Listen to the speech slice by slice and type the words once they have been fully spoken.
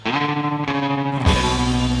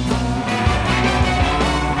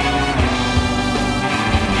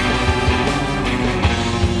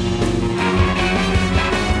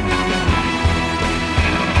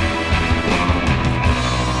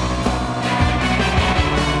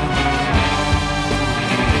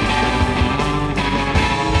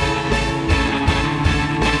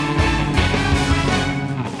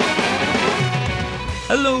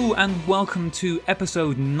Hello and welcome to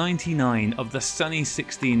episode 99 of the Sunny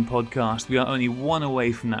 16 podcast. We are only one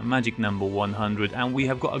away from that magic number 100, and we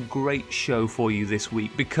have got a great show for you this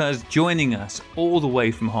week because joining us all the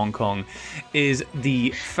way from Hong Kong is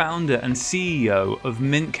the founder and CEO of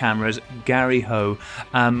Mint Cameras, Gary Ho.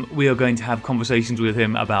 We are going to have conversations with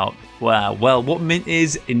him about, what Mint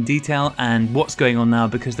is in detail and what's going on now,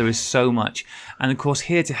 because there is so much. And of course,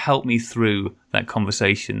 here to help me through that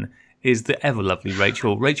conversation is the ever lovely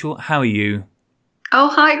Rachel. Rachel, how are you? Oh,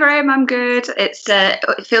 hi, Graham. I'm good. It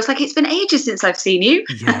feels like it's been ages since I've seen you.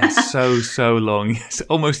 Yeah, so long. Yes,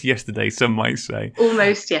 almost yesterday, some might say.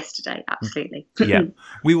 Almost yesterday, absolutely. Yeah,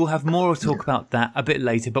 we will have more to talk about that a bit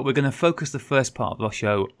later, but we're going to focus the first part of our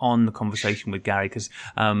show on the conversation with Gary because,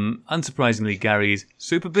 unsurprisingly, Gary is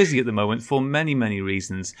super busy at the moment for many, many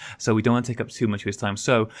reasons, so we don't want to take up too much of his time.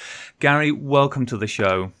 So, Gary, welcome to the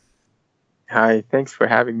show. Hi, thanks for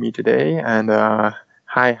having me today, and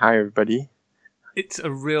hi everybody. It's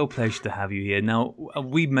a real pleasure to have you here. Now,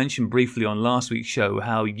 we mentioned briefly on last week's show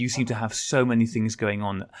how you seem to have so many things going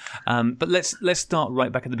on, but let's start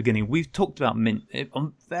right back at the beginning. We've talked about Mint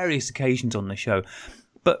on various occasions on the show,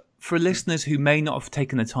 but for listeners who may not have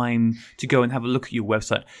taken the time to go and have a look at your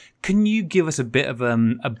website, can you give us a bit of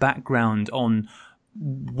a background on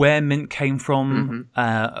where Mint came from,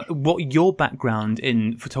 what your background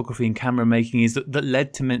in photography and camera making is that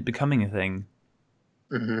led to Mint becoming a thing?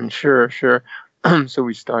 Sure. So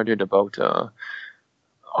we started about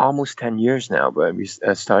almost 10 years now, but we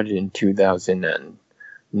started in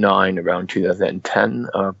 2009, around 2010.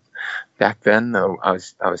 Back then, I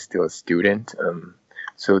was still a student.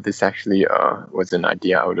 So this actually was an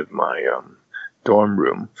idea out of my dorm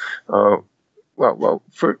room.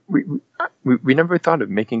 We never thought of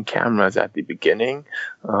making cameras at the beginning.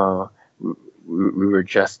 We were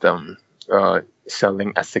just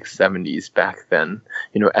selling SX70s back then.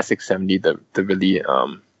 You know, SX70, the really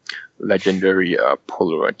legendary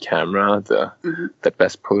Polaroid camera, the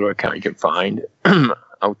best Polaroid camera you can find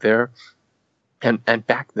out there. And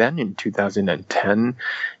back then in 2010,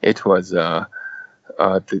 it was the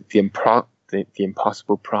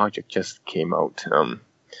Impossible Project just came out.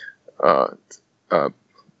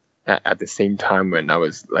 At the same time when I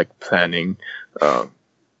was like planning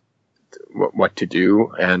what to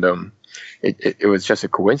do, and it was just a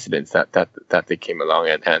coincidence that they came along,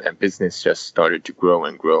 and business just started to grow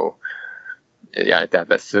and grow. Yeah,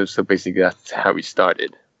 so basically that's how we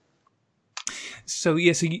started. So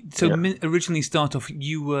Mint originally started off.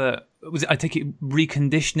 You were I take it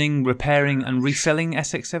reconditioning, repairing, and reselling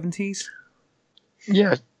SX70s?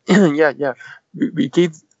 Yeah. We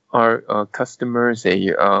gave our customers a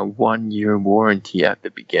 1-year warranty at the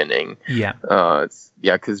beginning.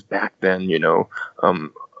 Because back then,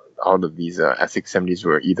 all of these SX70s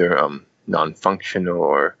were either non-functional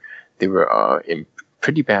or they were in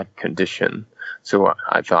pretty bad condition. So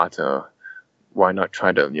I thought, why not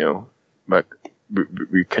try to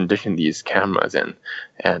recondition these cameras and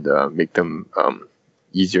make them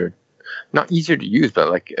easier. Not easier to use, but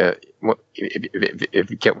like if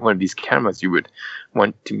you get one of these cameras, you would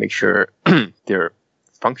want to make sure they're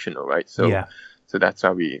functional, right? So that's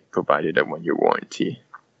why we provided a 1-year warranty.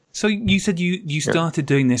 So you said you started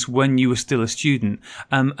doing this when you were still a student,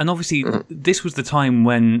 and obviously this was the time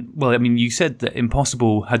when, you said that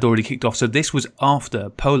Impossible had already kicked off, so this was after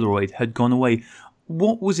Polaroid had gone away.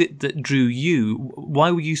 What was it that drew you?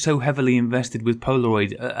 Why were you so heavily invested with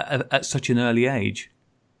Polaroid at such an early age?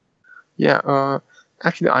 Yeah,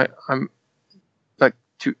 actually, I'm like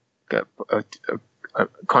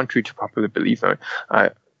contrary to popular belief,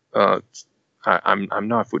 I'm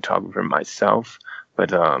not a photographer myself,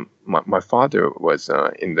 but my father was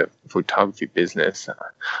in the photography business.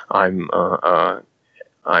 I'm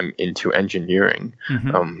into engineering,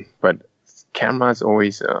 but cameras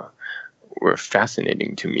always were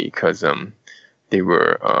fascinating to me because they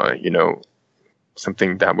were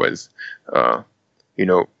something that was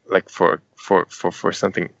like for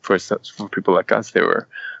people like us, they were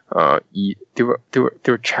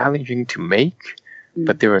challenging to make,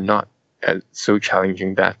 but they were not so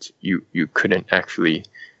challenging that you couldn't actually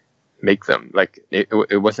make them. Like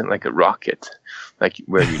it wasn't like a rocket, like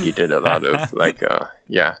where you needed a lot of like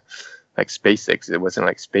SpaceX. It wasn't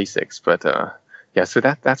like SpaceX, but so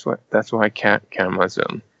that's why cameras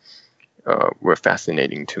were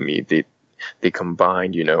fascinating to me. They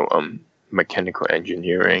combined mechanical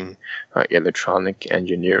engineering, electronic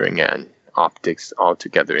engineering, and optics all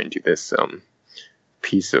together into this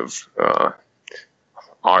piece of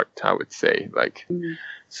art, I would say.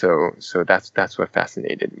 So that's what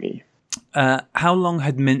fascinated me. How long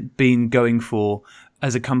had Mint been going for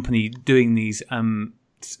as a company doing these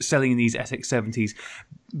selling these SX70s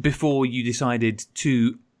before you decided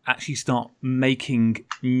to actually start making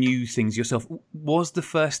new things yourself. Was the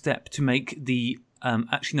first step to make the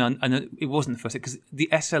actually no, I know it wasn't the first step, because the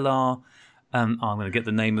SLR I'm going to get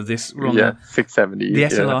the name of this wrong. Yeah, 670. The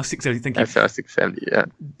SLR 670, thank you. SLR 670, yeah.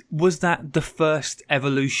 Was that the first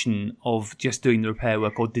evolution of just doing the repair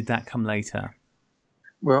work, or did that come later?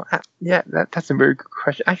 Well, yeah, that's a very good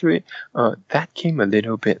question. Actually, that came a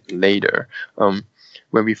little bit later.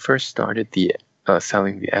 When we first started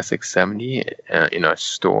selling the SX70 in our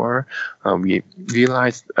store, we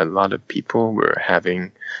realized a lot of people were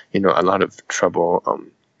having, a lot of trouble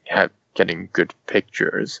getting good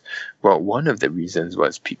pictures. Well, one of the reasons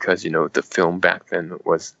was because the film back then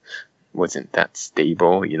wasn't that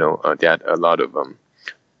stable. They had a lot of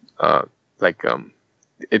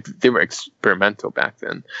they were experimental back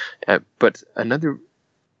then. But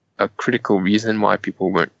a critical reason why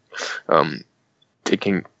people weren't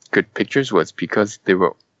taking good pictures was because they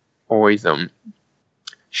were always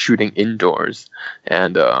shooting indoors,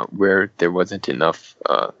 and where there wasn't enough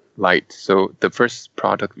light. So the first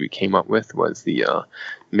product we came up with was the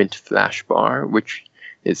Mint Flash Bar, which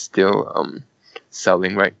is still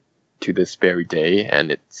selling right to this very day,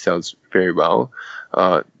 and it sells very well.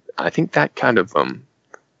 I think that kind of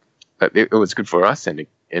it was good for us, and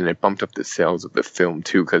it bumped up the sales of the film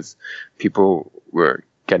too, because people were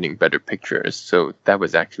getting better pictures. So that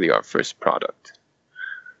was actually our first product.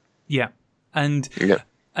 Yeah, and yeah.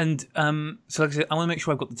 And so like I said, I want to make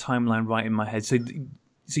sure I've got the timeline right in my head. So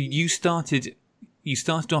you started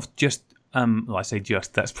off just well, I say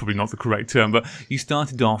just, that's probably not the correct term, but you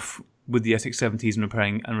started off with the SX70s and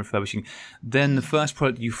repairing and refurbishing. Then the first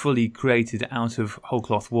product you fully created out of whole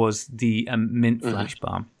cloth was the Mint Flash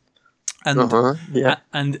Bar. And yeah.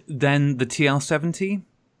 And then the TL70?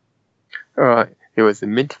 It was a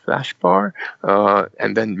Mint Flash Bar,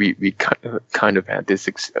 and then we kind of had this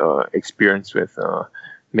experience with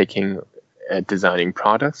making designing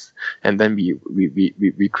products, and then we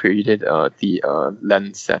created the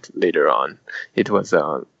lens set later on. It was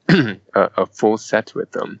a full set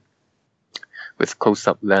with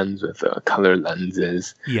close-up lens, with color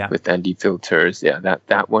lenses, with ND filters. Yeah,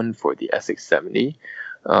 that one for the SX70,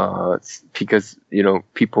 because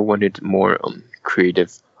people wanted more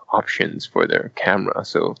creative options for their camera,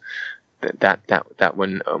 so that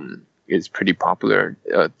one is pretty popular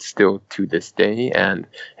still to this day. And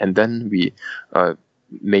then we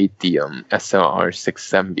made the SLR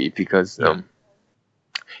 670 because the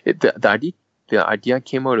idea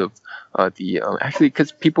came out of actually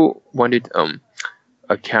because people wanted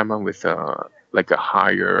a camera with like a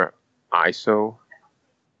higher ISO.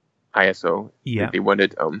 Yeah. They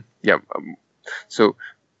wanted so.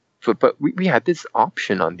 But we had this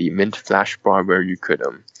option on the Mint Flash Bar where you could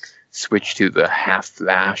switch to the half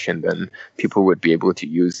flash, and then people would be able to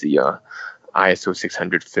use the ISO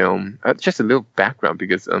 600 film. Just a little background,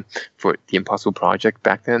 because for the Impossible Project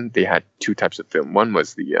back then, they had two types of film. One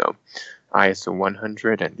was the ISO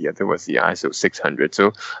 100, and the other was the ISO 600.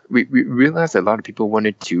 So we realized a lot of people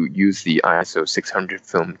wanted to use the ISO 600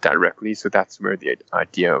 film directly. So that's where the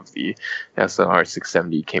idea of the SLR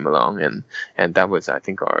 670 came along, and that was, I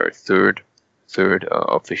think, our third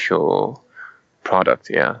official product.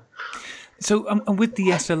 Yeah. So with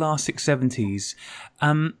the SLR 670s,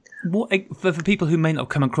 what for people who may not have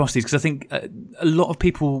come across these, because I think a lot of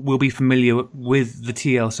people will be familiar with the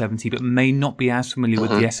TL70 but may not be as familiar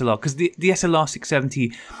with the SLR, because the SLR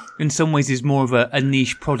 670 in some ways is more of a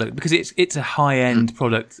niche product, because it's a high-end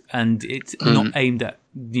product and it's not aimed at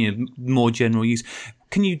more general use.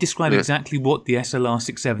 Can you describe exactly what the SLR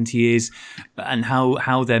 670 is and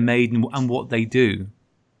how they're made and what they do?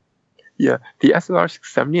 Yeah, the SLR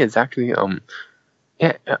 670 is actually out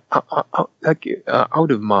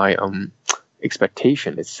of my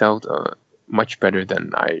expectation, it sold much better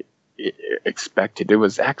than I expected. It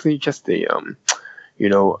was actually just a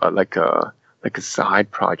like a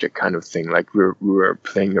side project kind of thing. Like we were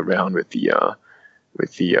playing around with the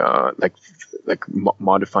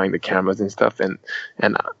modifying the cameras and stuff, and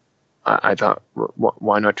I thought,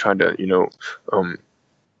 why not try to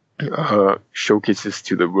showcase this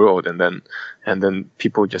to the world, and then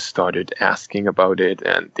people just started asking about it,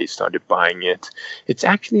 and they started buying it. It's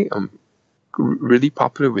actually really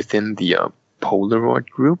popular within the Polaroid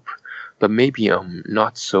group, but maybe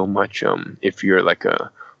not so much if you're like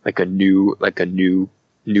a new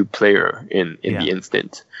player in the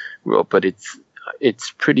instant world. But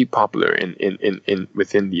it's pretty popular in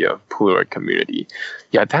within the Polaroid community.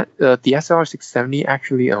 Yeah, that the SLR 670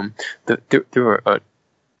 actually there were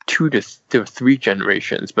there were 3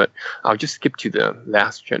 generations, but I'll just skip to the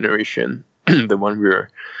last generation. the one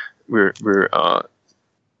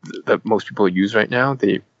that most people use right now,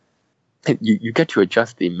 you get to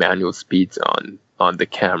adjust the manual speeds on the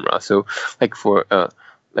camera. So like for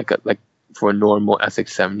for a normal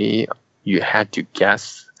SX70, you had to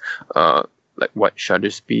guess like what shutter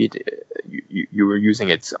speed you were using.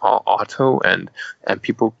 It's all auto, and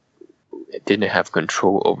people didn't have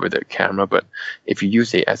control over their camera. But if you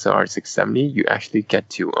use a SLR670, you actually get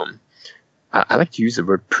to I like to use the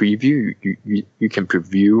word preview. You can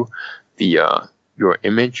preview the your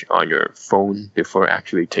image on your phone before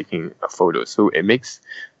actually taking a photo. So it makes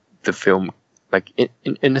the film, like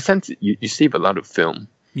in a sense, you save a lot of film.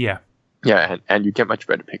 Yeah. Yeah, and you get much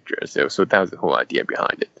better pictures. So that was the whole idea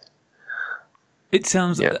behind it. It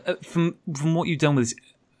sounds from what you've done with this,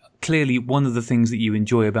 clearly one of the things that you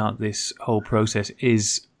enjoy about this whole process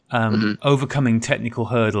is overcoming technical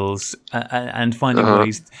hurdles and finding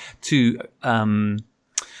ways to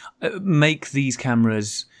make these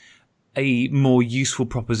cameras a more useful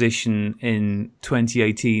proposition in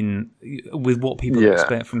 2018 with what people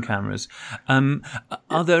expect from cameras.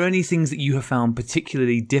 Are there any things that you have found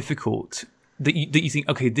particularly difficult that you think,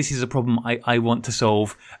 okay, this is a problem I want to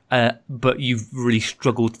solve, but you've really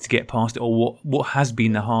struggled to get past it, or what has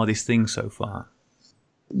been the hardest thing so far?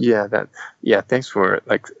 Thanks for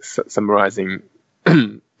like summarizing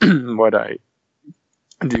what I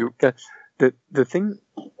do.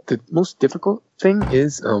 The most difficult thing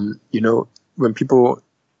is when people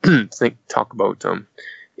talk about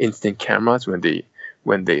instant cameras, when they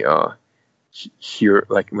hear,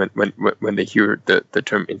 like when they hear the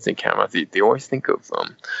term instant camera, they always think of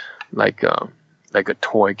like a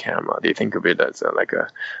toy camera. They think of it as like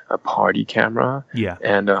a party camera. Yeah.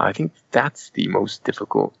 And I think that's the most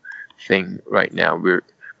difficult thing right now.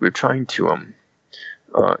 We're trying to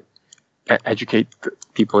educate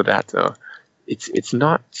people that it's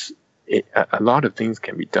not. A lot of things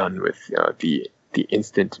can be done with the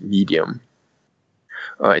instant medium.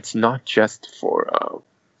 It's not just for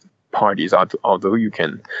parties, although you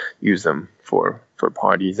can use them for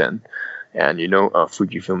parties, and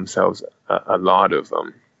Fujifilm sells a lot of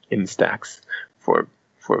Instax for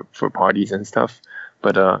parties and stuff.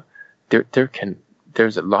 But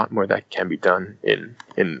there's a lot more that can be done in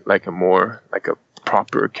like a more like a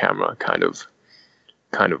proper camera kind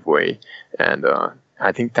of way, and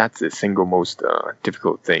I think that's the single most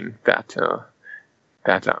difficult thing that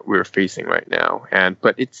we're facing right now.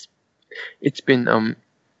 But it's been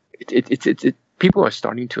people are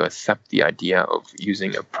starting to accept the idea of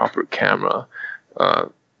using a proper camera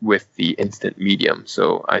with the instant medium.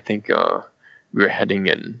 So I think we're heading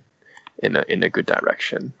in a good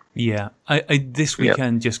direction. Yeah, I this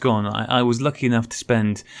weekend just gone, I was lucky enough to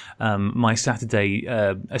spend my Saturday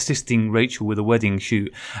assisting Rachel with a wedding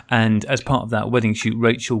shoot, and as part of that wedding shoot,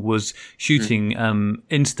 Rachel was shooting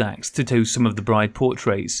Instax to do some of the bride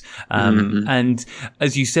portraits, and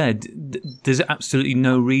as you said, there's absolutely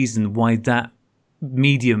no reason why that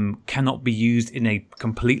medium cannot be used in a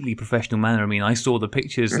completely professional manner. I mean, I saw the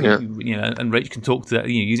pictures, and Rach can talk to that,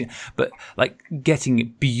 using, but like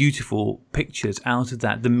getting beautiful pictures out of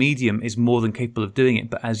that, the medium is more than capable of doing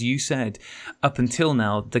it. But as you said, up until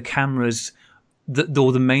now, the cameras,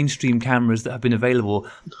 or the mainstream cameras that have been available,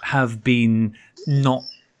 have been not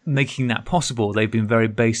making that possible. They've been very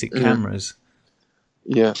basic cameras.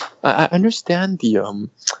 Yeah, I understand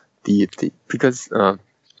the because.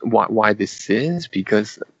 Why this is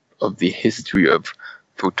because of the history of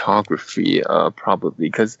photography, probably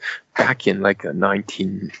because back in like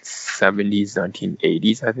 1970s,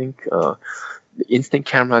 1980s, I think the instant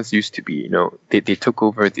cameras used to be, they took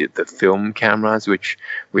over the film cameras, which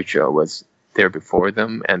was there before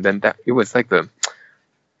them, and then that it was like the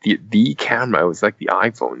camera. It was like the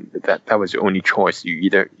iPhone. That was your only choice. You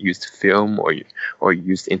either used film or you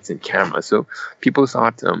used instant camera. So people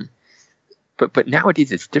thought. But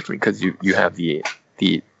nowadays it's different because you have your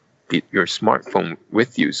smartphone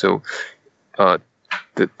with you. So the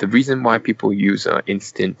reason why people use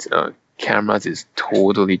instant cameras is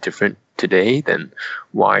totally different today than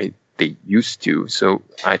why they used to. So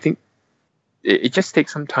I think it just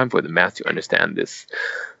takes some time for the mass to understand this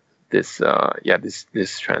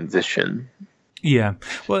transition. Yeah,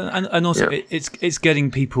 well, and also it's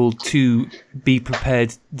getting people to be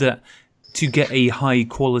prepared that to get a high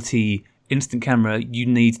quality instant camera, you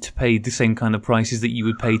need to pay the same kind of prices that you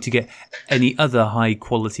would pay to get any other high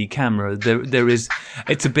quality camera.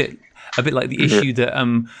 It's a bit like the issue that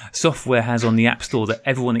software has on the App Store, that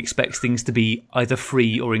everyone expects things to be either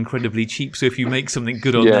free or incredibly cheap. So if you make something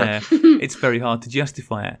good on there, it's very hard to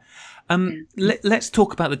justify it. Let's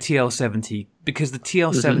talk about the TL70, because the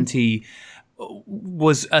TL70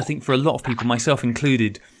 was, I think, for a lot of people, myself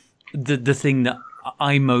included, the thing that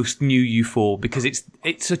I most knew you for, because it's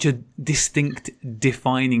such a distinct,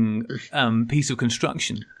 defining piece of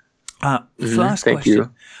construction. First Thank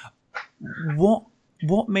question: you.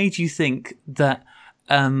 What made you think that?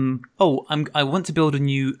 I want to build a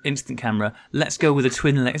new instant camera. Let's go with a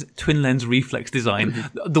twin lens reflex design.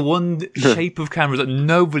 The one shape of camera that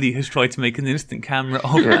nobody has tried to make an instant camera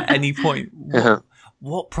of at any point.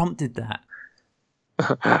 What prompted that?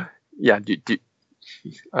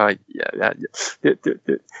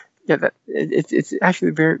 It's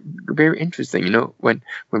actually very very interesting. You know, when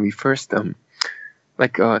we first the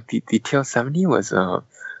TL70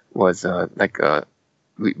 was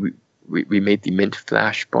we made the Mint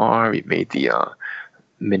flash bar, we made the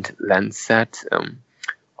Mint lens set.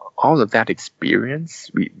 All of that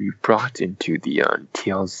experience we brought into the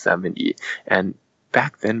TL70, and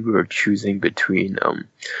back then we were choosing between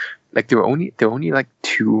there were only like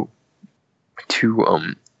two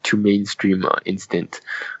mainstream instant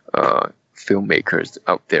filmmakers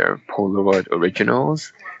out there: Polaroid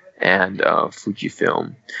Originals and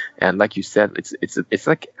Fujifilm. And like you said, it's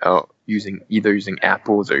like using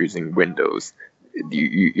Apples or using Windows.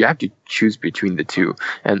 You have to choose between the two.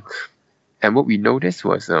 And what we noticed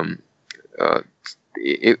was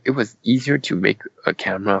it was easier to make a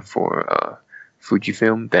camera for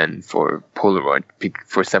Fujifilm than for Polaroid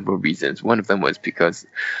for several reasons. One of them was because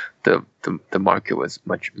the market was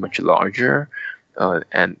much larger,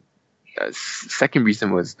 and second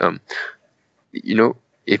reason was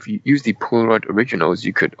if you use the Polaroid Originals,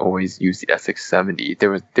 you could always use the SX70.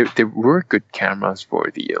 There were good cameras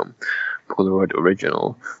for the Polaroid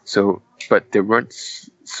Original, but there weren't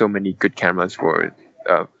so many good cameras for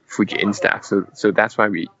Fuji Instax. So that's why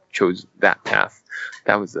we chose that path.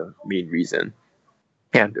 That was the main reason.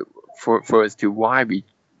 And for as to why we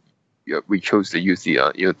chose to use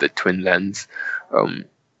the twin lens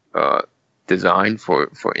design for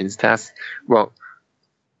Instax,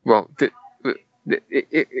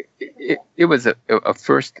 it was a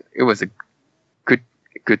first. It was a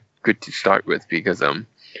good to start with, because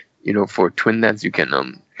for twin lens you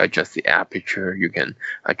can adjust the aperture, you can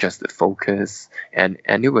adjust the focus, and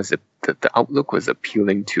it was the outlook was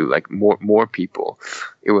appealing to like more people.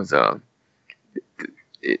 It was there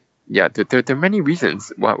are many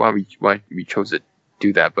reasons why we chose to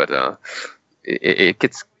do that, but it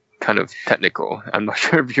gets kind of technical. I'm not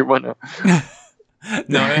sure if you want to.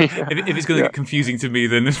 No, if it's going to get confusing to me,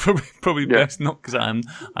 then it's probably best not, because I'm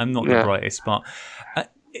not the brightest. But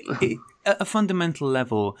at a fundamental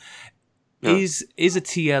level, is a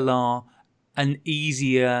TLR an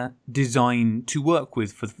easier design to work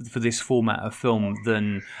with for this format of film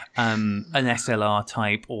than an SLR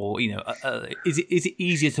type, or is it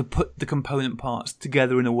easier to put the component parts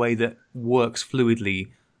together in a way that works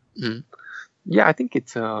fluidly? Yeah, I think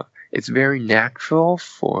it's very natural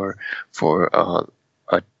for a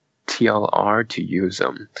TLR to use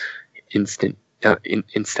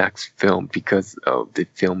Instax film because of the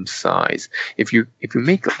film size. If you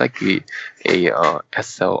make like a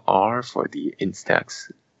SLR for the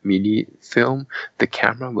Instax mini film, the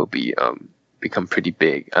camera will become pretty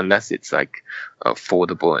big, unless it's like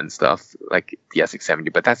foldable and stuff like the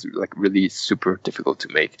SX70, but that's like really super difficult to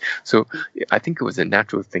make. So I think it was a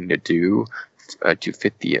natural thing to do to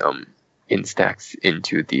fit the Instax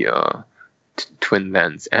into the twin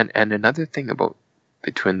lens. And another thing about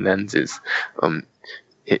the twin lens is the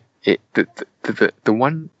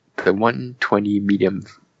 120 medium,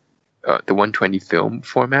 the 120 film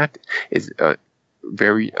format is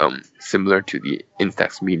very similar to the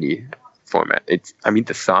Instax mini format.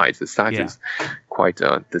 The size is quite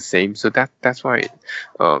the same. So that's why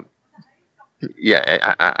I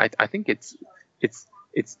think it's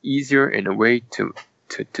easier in a way to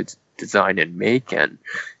design and make, and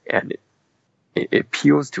it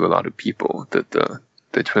appeals to a lot of people,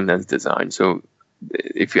 the twin lens design. So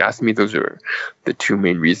if you ask me, those are the two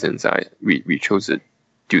main reasons we chose to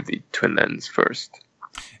do the twin lens first.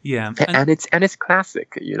 Yeah, and it's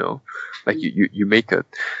classic, like you make a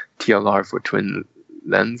TLR for twin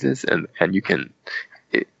lenses, and you can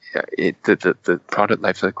the product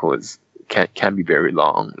life cycle can be very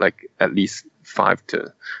long, like at least 5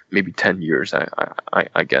 to maybe 10 years,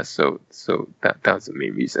 I guess. So that's the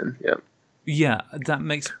main reason. Yeah, that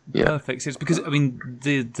makes perfect sense, because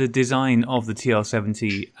the design of the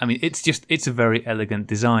TL70, it's a very elegant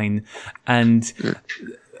design, and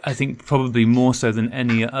I think probably more so than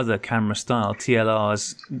any other camera style,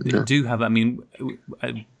 TLRs do have.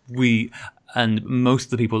 We and most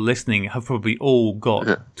of the people listening have probably all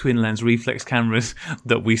got twin lens reflex cameras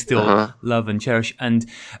that we still love and cherish, and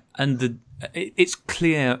it's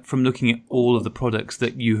clear from looking at all of the products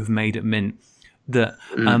that you have made at Mint that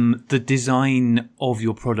the design of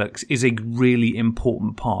your products is a really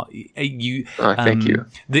important part. Thank you.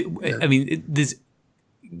 There's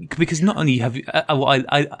because not only have you,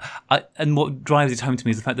 and what drives it home to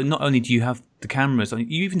me is the fact that not only do you have the cameras,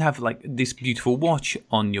 you even have like this beautiful watch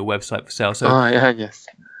on your website for sale. So yes.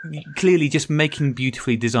 Clearly, just making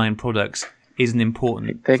beautifully designed products is an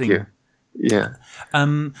important thing. Thank you. Yeah.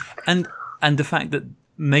 And the fact that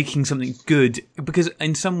making something good, because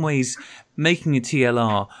in some ways making a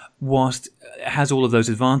TLR, whilst it has all of those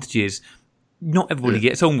advantages, not everybody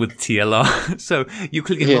gets on with TLR. So you're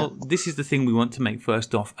clicking, well, this is the thing we want to make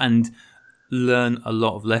first off and learn a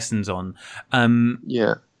lot of lessons on.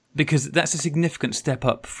 Because that's a significant step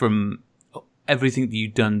up from everything that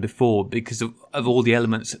you've done before because of all the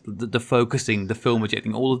elements, the focusing, the film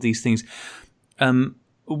ejecting, all of these things.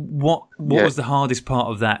 What was the hardest part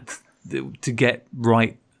of that to get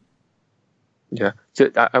right? Yeah.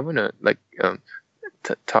 So I want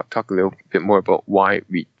to talk a little bit more about why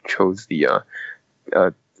we chose the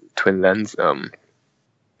twin lens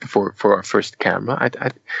for our first camera.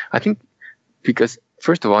 I think because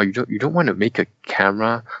first of all, you don't want to make a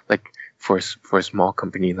camera like for a small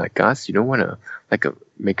company like us. You don't want to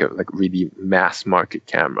make a really mass market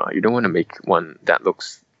camera. You don't want to make one that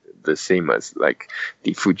looks the same as like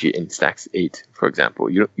the Fuji Instax 8, for example.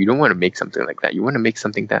 You don't want to make something like that. You want to make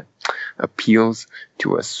something that appeals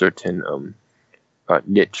to a certain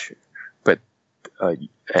niche, but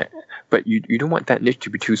you don't want that niche to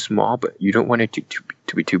be too small, but you don't want it to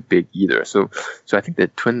be too big either. So I think the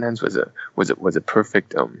twin lens was a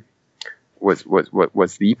perfect was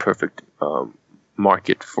the perfect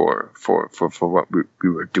market for what we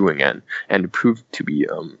were doing, and it proved to be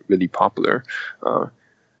really popular.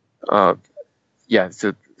 So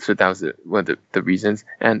that was one of the reasons.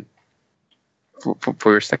 And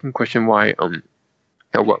for your second question, why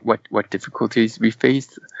what difficulties we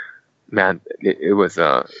faced, man, it was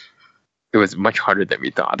much harder than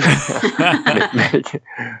we thought.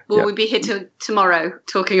 We'd be here tomorrow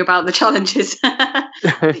talking about the challenges that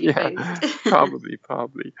you faced. Probably.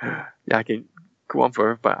 Yeah, I can go on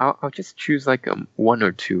forever, but I'll just choose like one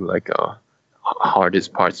or two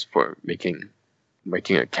hardest parts for making a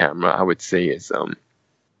camera. I would say is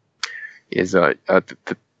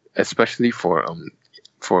especially for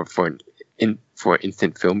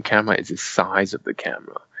instant film camera, is the size of the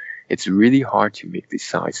camera. It's really hard to make the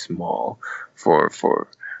size small for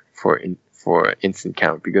instant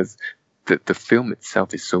camera because the film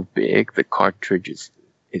itself is so big, the cartridge is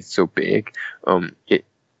so big.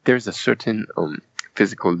 There's a certain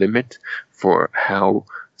physical limit for how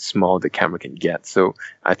small the camera can get. So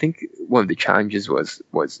I think one of the challenges was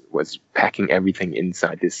packing everything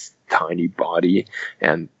inside this tiny body,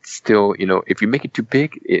 and still, if you make it too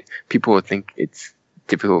big, people will think it's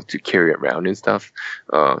difficult to carry around and stuff.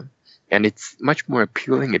 And it's much more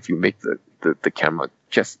appealing if you make the camera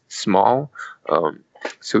just small,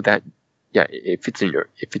 so that it fits in your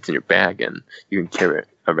bag and you can carry it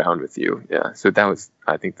around with you. Yeah. So that was,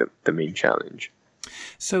 I think, the main challenge.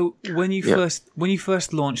 So when you first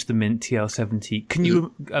launched the Mint TL70, can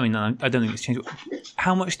you? I mean, I don't think it's changed.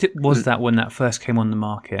 How much was that when that first came on the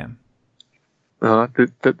market?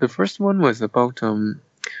 The first one was about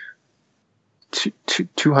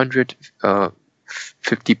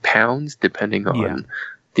 250 pounds, depending on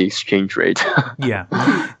the exchange rate. Yeah.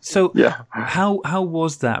 So how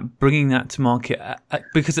was that, bringing that to market?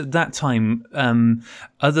 Because at that time,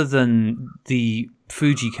 other than the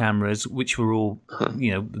Fuji cameras, which were all,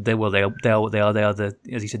 they are the,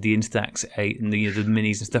 as you said, the Instax 8 and the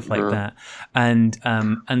minis and stuff like that, and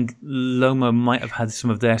Lomo might have had some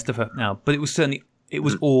of their stuff up now, but it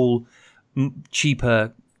was all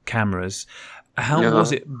cheaper cameras. How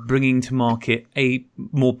was it bringing to market a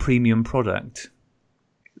more premium product?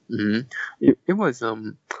 Mm-hmm. It was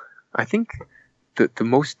I think the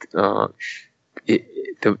most the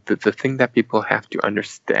thing that people have to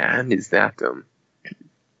understand is that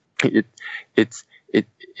it's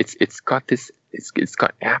got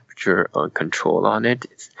aperture control on it.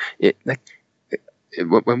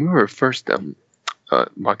 When we were first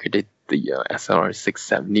marketed the SLR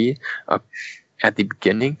 670, at the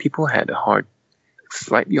beginning people had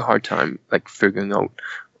slightly hard time figuring out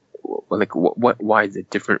why is it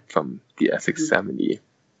different from the SX70,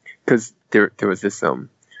 because there was this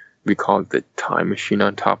we call it the time machine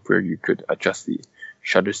on top, where you could adjust the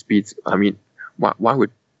shutter speeds. I mean, why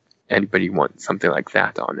would anybody want something like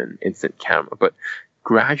that on an instant camera? But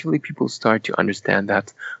gradually people started to understand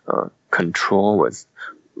that control was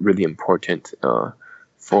really important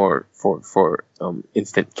for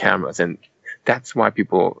instant cameras, and that's why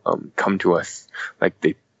people come to us. Like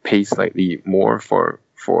they pay slightly more for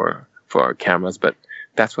our cameras, but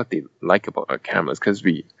that's what they like about our cameras, because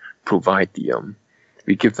we provide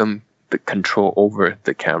we give them the control over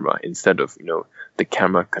the camera instead of the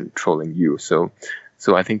camera controlling you. So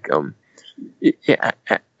I think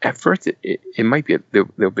at first it might be a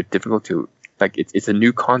little bit difficult to, like, it's a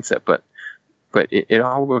new concept, but it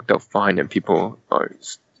all worked out fine, and people are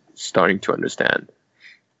starting to understand.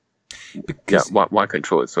 Because, why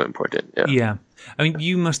control is so important. Yeah. I mean,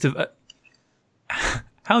 you must have.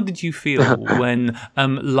 How did you feel when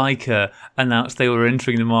Leica announced they were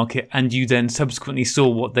entering the market, and you then subsequently saw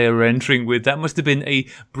what they were entering with? That must have been a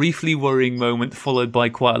briefly worrying moment, followed by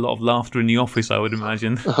quite a lot of laughter in the office, I would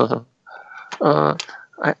imagine. I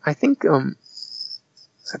think I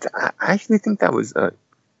actually think that was a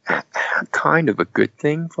kind of a good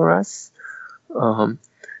thing for us,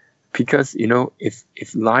 because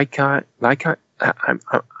if Leica,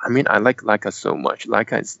 I mean, I like Leica so much.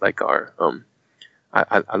 Leica is like our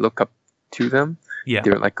I look up to them. Yeah,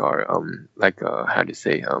 they're like our how to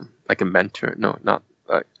say, like a mentor. No, not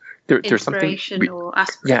there's something inspirational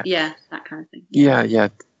aspect. Yeah, that kind of thing. Yeah,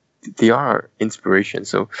 they are our inspiration.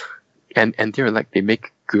 So, and they're like, they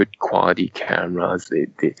make good quality cameras.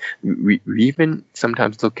 We even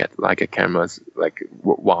sometimes look at Leica cameras like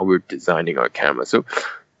while we're designing our cameras. So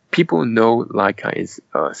people know Leica is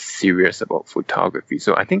serious about photography.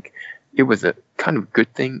 So I think it was a kind of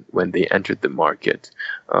good thing when they entered the market.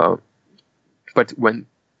 But when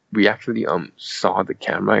we actually saw the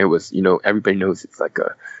camera, it was, everybody knows it's like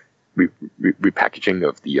a repackaging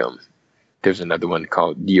of the there's another one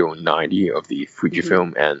called Neo 90 of the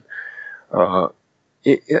Fujifilm, and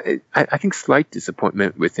I think slight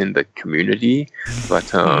disappointment within the community, but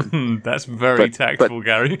that's very tactful,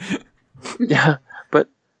 Gary. Yeah, but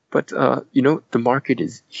the market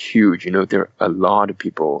is huge. There are a lot of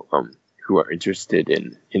people who are interested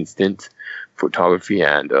in instant photography,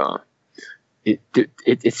 and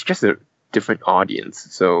it's just a different audience.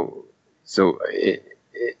 So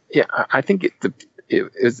I think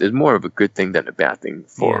it's more of a good thing than a bad thing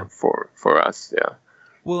for us. Yeah.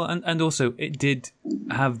 Well, and also it did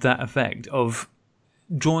have that effect of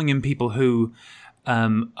drawing in people who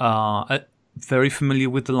are very familiar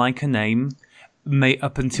with the Leica name, may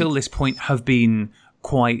up until this point have been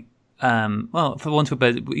quite, well, for want of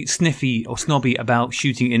a better, sniffy or snobby about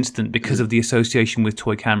shooting instant because of the association with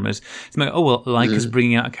toy cameras. It's like, oh, well, Leica's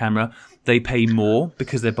bringing out a camera. They pay more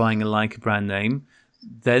because they're buying a Leica brand name.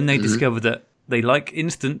 Then they discover that they like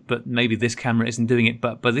instant, but maybe this camera isn't doing it.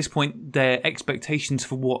 But by this point, their expectations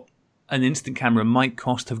for what an instant camera might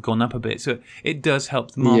cost have gone up a bit. So it does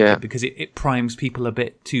help the market because it primes people a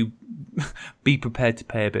bit to be prepared to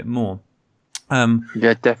pay a bit more.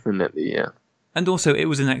 Yeah, definitely, yeah. And also, it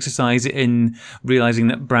was an exercise in realizing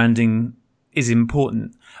that branding is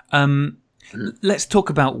important. Let's talk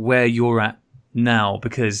about where you're at now,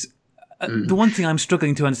 because the one thing I'm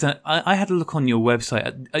struggling to understand, I had a look on your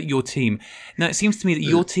website at your team. Now, it seems to me that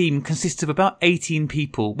your team consists of about 18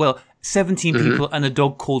 people. Well, 17 people and a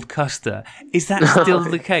dog called Custer. Is that still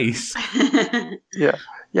the case? Yeah,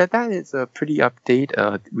 that is a pretty update.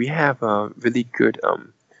 We have a really good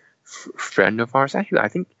friend of ours. Actually, I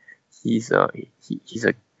think he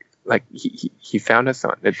found us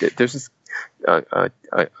on. There's this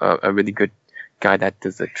a really good guy that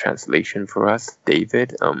does a translation for us,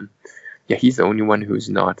 David. Yeah, he's the only one who's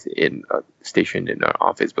not stationed in our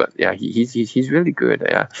office, but yeah, he's really good.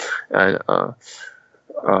 Yeah, and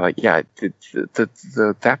yeah,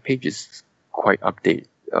 that page is quite updated.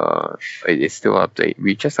 It's still updated.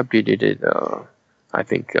 We just updated it, I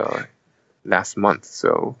think, last month.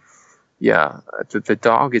 So yeah, the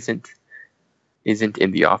dog isn't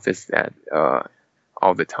in the office at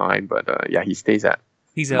all the time, but yeah, he stays at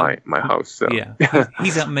my house. So. Yeah,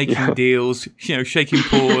 he's out making deals, shaking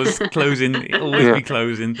paws, closing, always be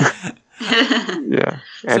closing. Yeah,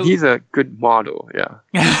 and he's a good model. Yeah,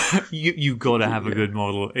 you got to have a good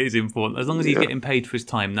model. It is important. As long as he's getting paid for his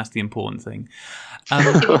time, that's the important thing.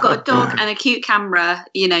 If you've got a dog and a cute camera,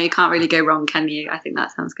 you can't really go wrong, can you? I think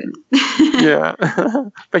that sounds good. Yeah,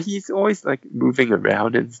 but he's always like moving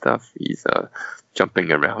around and stuff. He's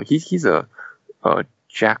jumping around. He's a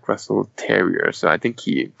Jack Russell Terrier, so I think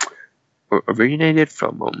he originated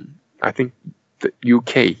from I think the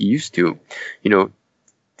UK. He used to,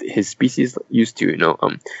 his species used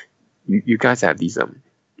to, you guys have these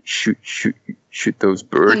shoot those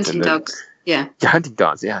birds hunting dogs. Yeah. Yeah, hunting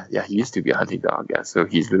dogs. Yeah, he used to be a hunting dog. Yeah, so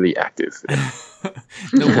he's really active.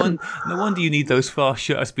 No wonder you need those fast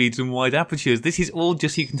shutter speeds and wide apertures. This is all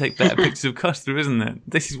just so you can take better pictures of Custer, isn't it?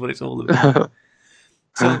 This is what it's all about.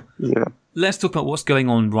 So yeah. Let's talk about what's going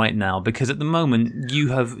on right now, because at the moment you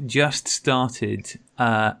have just started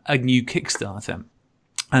a new Kickstarter.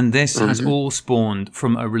 And this has all spawned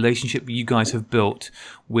from a relationship you guys have built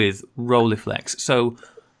with Rolleiflex. So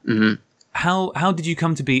how did you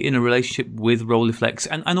come to be in a relationship with Rolleiflex?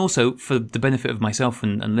 And also, for the benefit of myself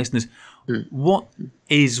and listeners, what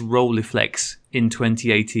is Rolleiflex in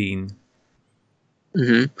 2018?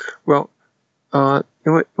 Well,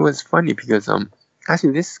 it was funny because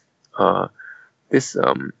actually this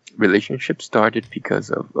relationship started because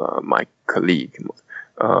of my colleague.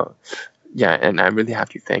 Yeah, and I really have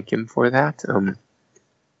to thank him for that.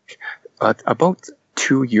 About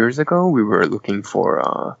 2 years ago, we were looking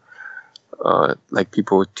for like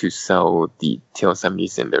people to sell the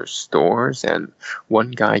TL70s in their stores, and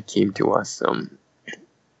one guy came to us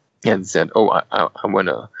and said, "Oh, I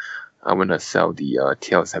wanna sell the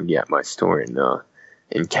TL70 at my store in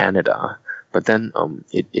Canada." But then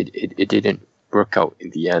it didn't work out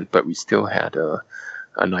in the end. But we still had a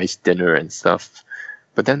nice dinner and stuff.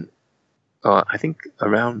 But then I think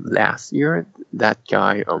around last year, that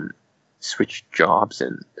guy switched jobs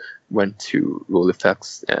and went to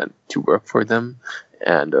Rolleiflex and to work for them,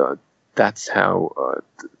 and that's how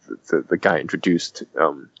the guy introduced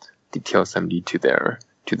the TL70 to their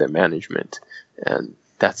management, and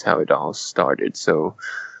that's how it all started. So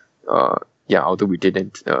yeah, although we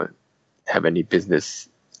didn't have any business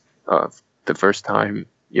the first time,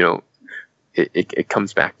 you know, it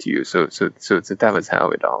comes back to you. So that was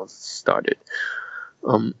how it all started.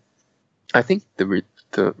 I think the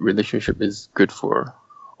relationship is good for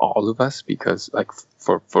all of us, because like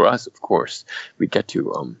for us, of course, we get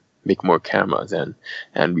to make more cameras, and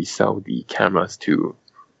we sell the cameras to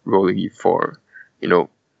Rolly for, you know,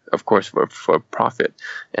 of course for profit,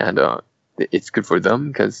 and it's good for them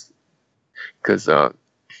because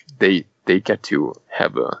they get to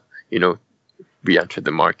have you know, re-enter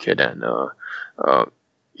the market, and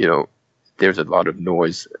you know, there's a lot of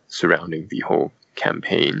noise surrounding the whole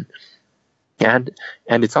campaign, and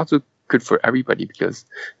it's also good for everybody because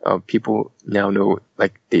people now know,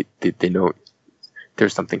 like they know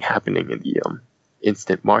there's something happening in the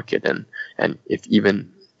instant market, and if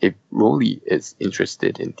Rolly is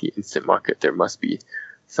interested in the instant market, there must be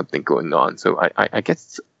something going on. So I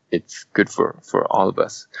guess it's good for all of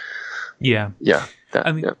us. Yeah.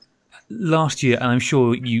 I mean, last year, and I'm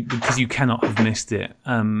sure because you cannot have missed it,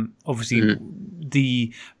 obviously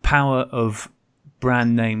the power of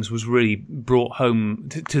brand names was really brought home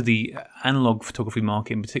to the analog photography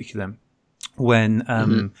market in particular, when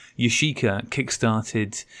Yashica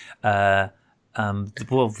kickstarted the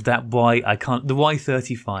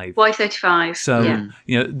Y35. Y35. So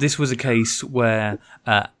you know, this was a case where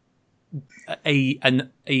a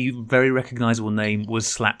very recognizable name was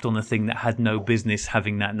slapped on a thing that had no business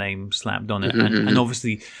having that name slapped on it, and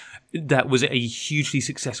obviously that was a hugely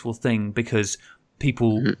successful thing because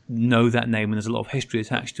people know that name and there's a lot of history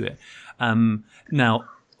attached to it. Now,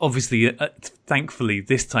 obviously, thankfully,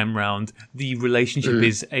 this time round, the relationship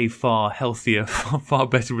is a far healthier, far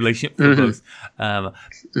better relationship for both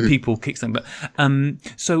people, Kickstarter. But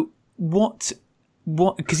so what?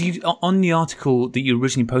 Because you, on the article that you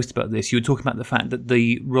originally posted about this, you were talking about the fact that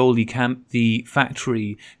the Rolly the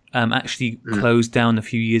factory, actually closed down a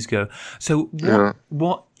few years ago. So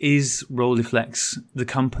what is Rolleiflex, the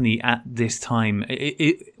company, at this time?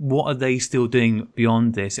 What are they still doing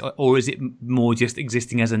beyond this, or is it more just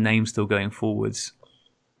existing as a name still going forwards?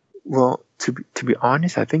 Well, to be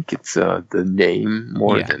honest, I think it's the name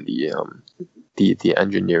more than the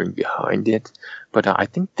engineering behind it. But I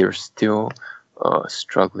think they're still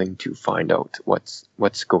struggling to find out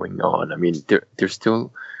what's going on. I mean, they're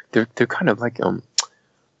still they're kind of like you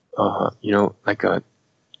know, like a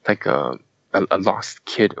lost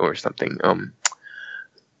kid or something.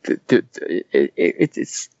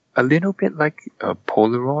 It's a little bit like a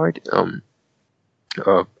Polaroid.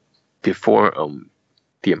 Before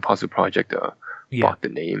the Impulsive Project bought the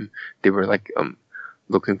name, they were like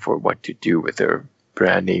looking for what to do with their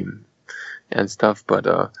brand name and stuff. But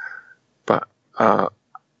I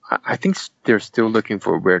think they're still looking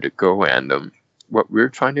for where to go, and what we're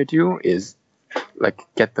trying to do is like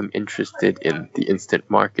get them interested in the instant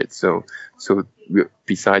market. So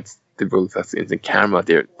besides the Rolleiflex instant camera,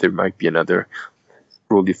 there might be another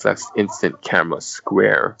Rolleiflex instant camera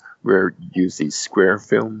square, where you use a square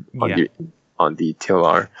film on the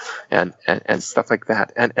TLR and stuff like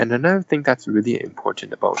that. And another thing that's really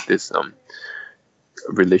important about this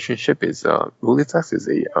relationship is Rolleiflex is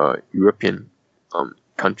a European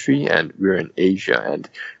country, and we're in Asia, and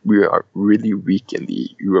we are really weak in the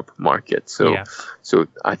Europe market. So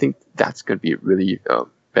I think that's going to be really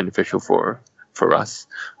beneficial for us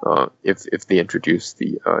if they introduce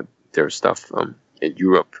their stuff in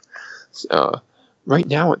Europe. Right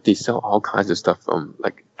now they sell all kinds of stuff,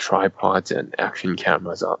 like tripods and action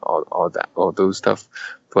cameras, all those stuff.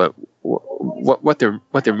 But what their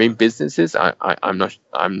main business is,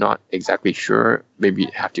 I'm not exactly sure. Maybe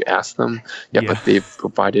have to ask them. But they've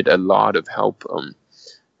provided a lot of help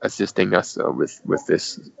assisting us with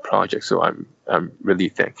this project. So I'm really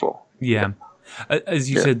thankful. Yeah. As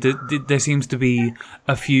you said, there seems to be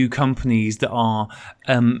a few companies that are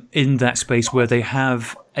in that space where they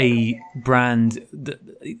have a brand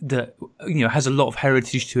that has a lot of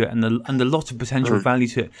heritage to it and a lot of potential value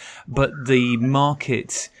to it, but the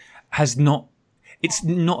market has not. It's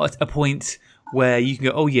not at a point where you can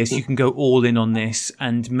go, oh yes, you can go all in on this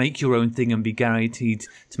and make your own thing and be guaranteed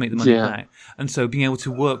to make the money back. And so being able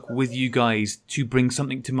to work with you guys to bring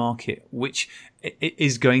something to market, which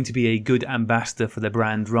is going to be a good ambassador for their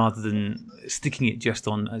brand rather than sticking it just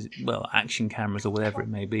on, action cameras or whatever it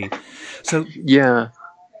may be. So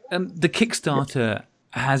the Kickstarter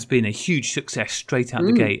has been a huge success straight out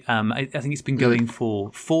the gate. I think it's been going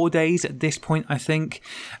for 4 days at this point, I think.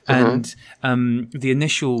 And the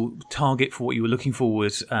initial target for what you were looking for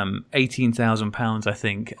was £18,000, I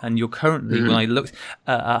think. And you're currently, when I looked,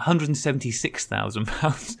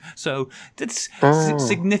 £176,000. So that's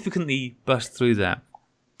significantly bust through that.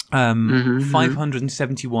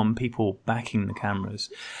 571 people backing the cameras.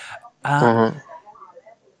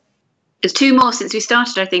 It's 2 more since we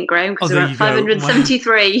started, I think, Graham, because we're at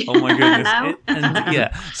 573. Oh my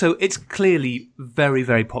goodness. So it's clearly very,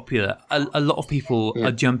 very popular. A lot of people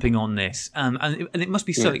are jumping on this. And it must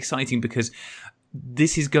be so exciting because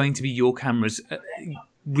this is going to be your cameras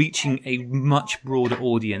reaching a much broader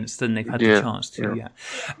audience than they've had the chance to.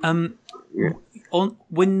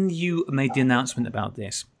 When you made the announcement about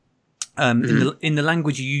this, in the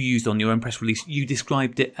language you used on your own press release, you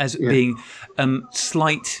described it as being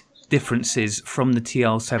slight differences from the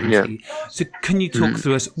TL70. So can you talk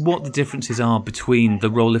through us what the differences are between the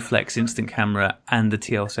Rolleiflex instant camera and the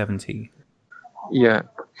TL70? A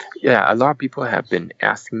lot of people have been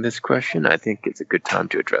asking this question. I think it's a good time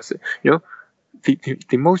to address it.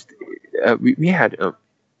 The most we had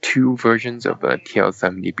 2 versions of a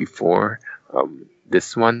TL70 before.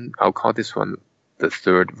 This one, I'll call this one the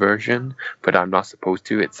 3rd version, but I'm not supposed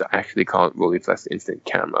to. It's actually called Rolleiflex instant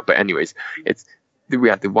camera. But anyways, we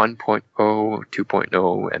had the 1.0,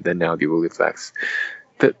 2.0, and then now the Rolleiflex.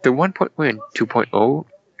 The 1.0 and 2.0,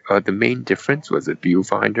 the main difference was the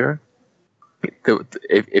viewfinder.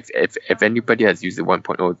 If anybody has used the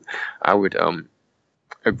 1.0, I would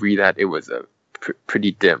agree that it was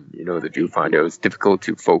pretty dim. The viewfinder was difficult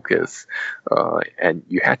to focus, and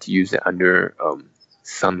you had to use it under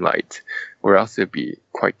sunlight, or else it'd be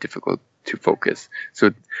quite difficult to focus.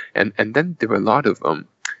 So, and then there were a lot of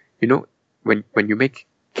when you make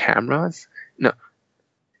cameras,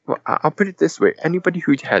 I'll put it this way. Anybody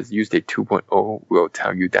who has used a 2.0 will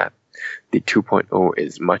tell you that the 2.0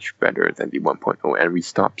 is much better than the 1.0, and we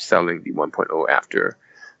stopped selling the 1.0 after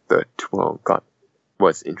the 2.0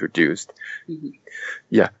 was introduced.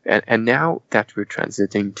 And now that we're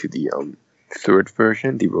transiting to the 3rd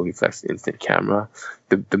version, the Rolleiflex instant camera,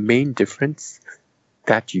 the main difference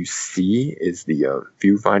that you see is the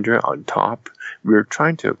viewfinder on top. We're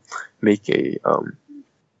trying to make a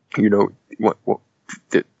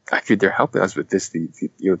actually they're helping us with this the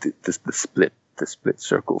split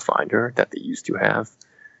circle finder that they used to have.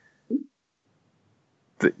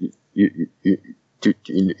 You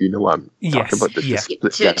know what I'm talking about? The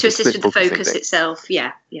split, to assist with the focus itself.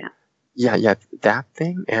 That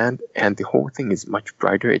thing, and the whole thing is much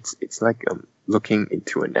brighter. It's like looking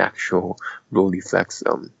into an actual Rolleiflex,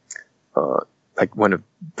 like one of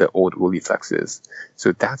the old Rolleiflexes.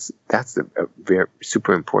 So that's a very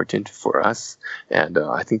super important for us, and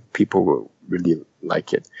I think people will really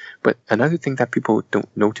like it. But another thing that people don't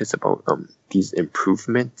notice about these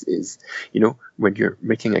improvements is, when you're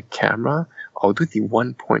making a camera, although the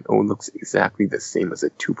 1.0 looks exactly the same as a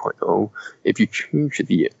 2.0, if you change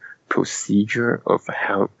the procedure of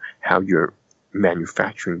how you're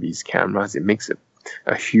manufacturing these cameras, it makes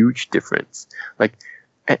a huge difference. Like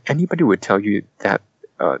anybody would tell you that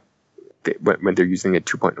when they're using a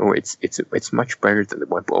 2.0, it's much better than the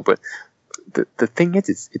 1.0. But the thing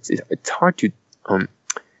is, it's hard to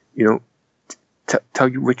tell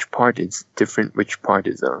you which part is different, which part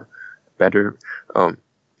is better.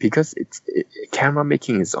 Because camera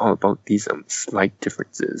making is all about these slight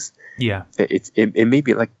differences. Yeah. It may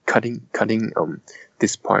be like cutting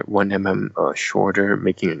this part 1 mm shorter,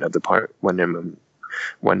 making another part 1 mm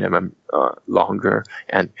longer,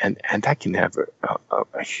 and that can have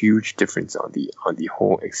a huge difference on the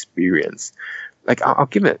whole experience. Like I'll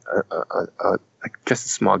give it like just a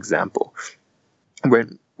small example.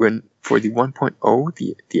 When for the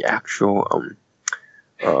 1.0, the actual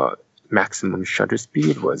maximum shutter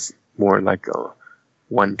speed was more like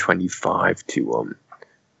 125 to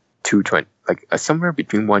 220, like somewhere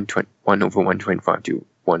between 1/125 to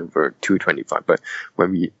 1/225. But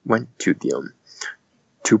when we went to the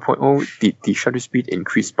 2.0, the shutter speed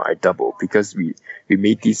increased by double because we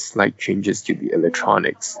made these slight changes to the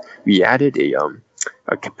electronics. We added a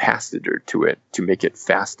capacitor to it to make it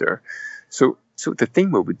faster. So the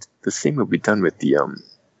same will be done with the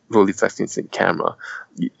Rolleiflex instant camera.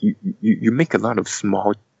 You make a lot of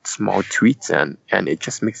small tweaks and it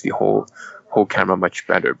just makes the whole camera much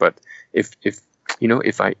better. But if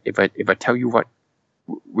I tell you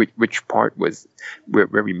which part was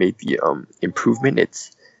where we made the improvement,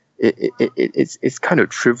 it's kind of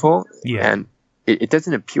trivial, and it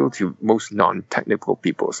doesn't appeal to most non-technical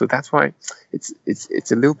people. So that's why it's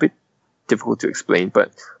a little bit difficult to explain.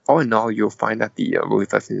 But all in all, you'll find that the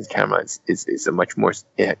Rolleiflex instant camera is a much more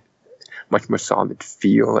solid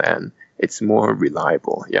feel, and it's more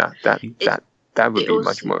reliable. Yeah, that would be also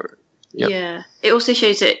much more. Yeah, it also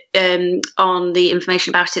shows it on the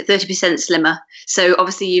information about it 30% slimmer. So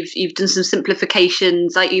obviously you've done some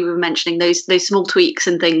simplifications, like you were mentioning, those small tweaks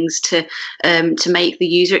and things to make the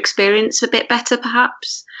user experience a bit better,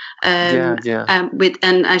 perhaps. With,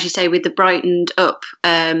 and as you say, with the brightened up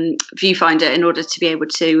viewfinder, in order to be able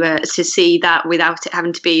to see that without it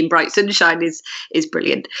having to be in bright sunshine is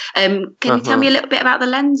brilliant. Can you tell me a little bit about the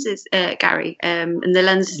lenses, Gary, and the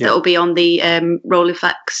lenses that will be on the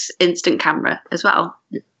Rolleiflex instant camera as well?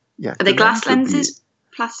 Yeah. Are they glass lenses,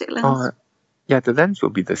 plastic lenses? The lens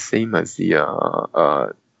will be the same as the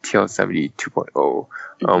TL70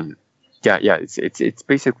 2.0. It's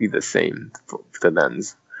basically the same for the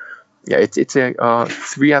lens. Yeah, it's a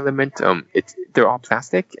 3-element. They're all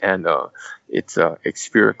plastic, and it's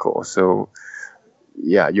spherical. So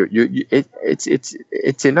yeah,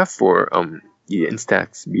 it's enough for the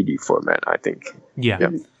Instax media format, I think. Yeah.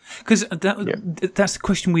 Because that's the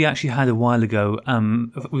question we actually had a while ago.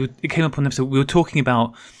 It came up on the episode. We were talking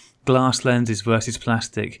about glass lenses versus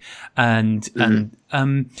plastic, and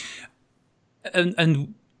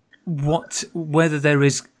whether there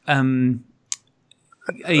is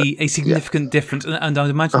a significant difference. And I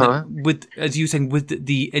would imagine that with, as you were saying, with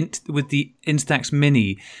the Instax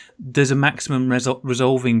Mini, there's a maximum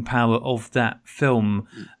resolving power of that film.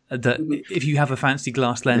 That if you have a fancy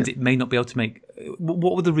glass lens, it may not be able to make.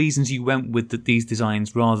 What were the reasons you went with these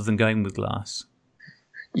designs rather than going with glass?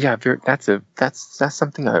 Yeah, that's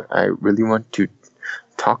something I really want to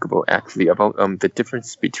talk about, actually, about the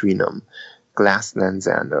difference between glass lens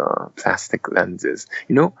and plastic lenses.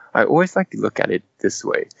 I always like to look at it this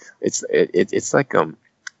way. It's like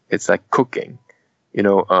cooking.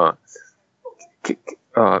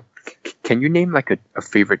 Can you name like a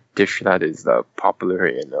favorite dish that is popular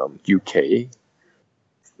in UK?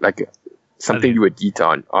 Like something you would eat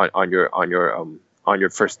on your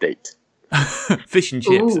first date. Fish and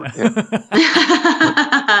chips.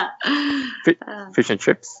 Fish and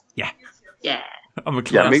chips. Yeah. I'm a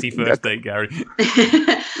classy first date, Gary.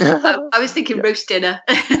 I was thinking roast dinner.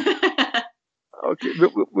 Okay,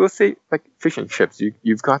 we'll say like fish and chips.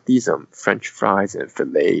 You've got these French fries and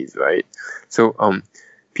fillets, right? So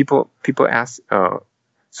people ask,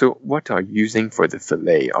 so what are you using for the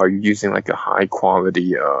fillet? Are you using like a high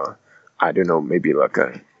quality, I don't know, maybe like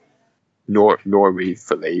a Norway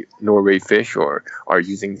fish, or are you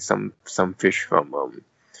using some fish from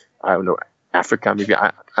I don't know, Africa? Maybe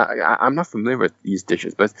I'm not familiar with these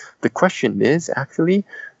dishes, but the question is actually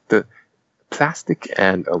the plastic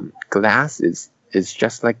and glass is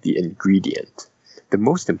just like the ingredient. The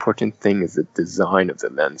most important thing is the design of the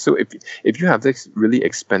lens. So if you have this really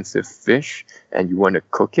expensive fish and you want to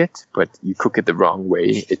cook it, but you cook it the wrong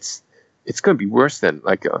way, it's going to be worse than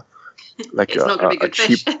like a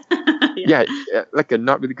cheap fish. like a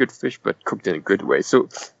not really good fish, but cooked in a good way. So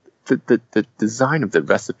the design of the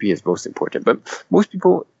recipe is most important. But most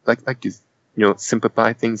people like to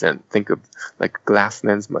simplify things and think of like glass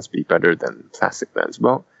lens must be better than plastic lens.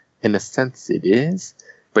 Well, in a sense it is,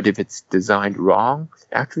 but if it's designed wrong,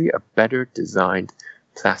 actually a better designed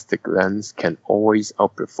plastic lens can always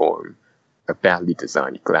outperform a badly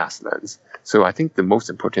designed glass lens. So I think the most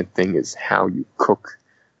important thing is how you cook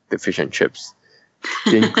the fish and chips.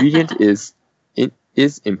 The ingredient is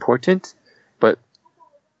important, but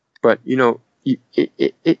you know,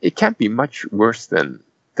 it can't be much worse than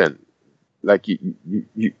like you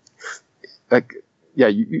like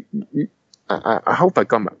I hope I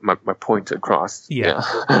got my point across. Yeah.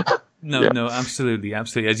 No, absolutely.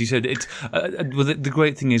 As you said, it's well, the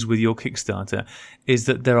great thing is with your Kickstarter is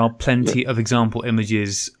that there are plenty of example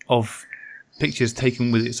images of pictures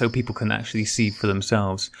taken with it, so people can actually see for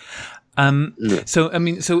themselves. So I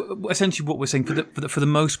mean, so essentially, what we're saying for the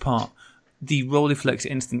most part, the Rolleiflex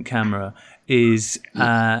instant camera is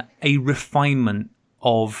a refinement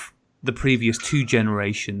of the previous two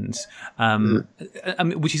generations, I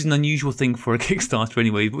mean, which is an unusual thing for a Kickstarter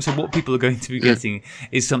anyway. So what people are going to be getting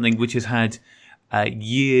is something which has had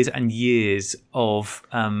years and years of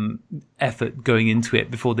effort going into it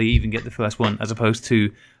before they even get the first one, as opposed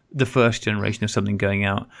to the first generation of something going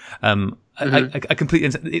out. I completely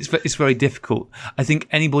understand. It's very difficult. I think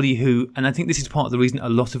anybody who, and I think this is part of the reason a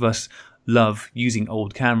lot of us love using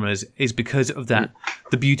old cameras, is because of that,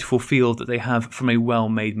 the beautiful feel that they have from a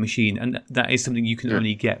well-made machine, and that is something you can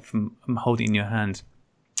only get from holding it in your hand.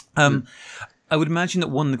 I would imagine that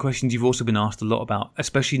one of the questions you've also been asked a lot about,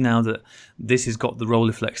 especially now that this has got the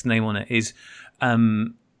Rolleiflex name on it, is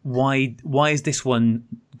why is this one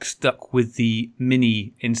stuck with the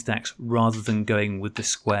mini Instax rather than going with the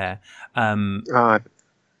square?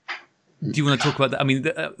 Do you want to talk about that? I mean,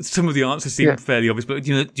 some of the answers seem fairly obvious, but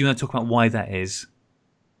do you want to talk about why that is?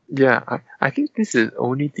 Yeah, I think this is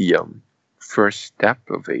only the first step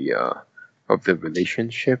of the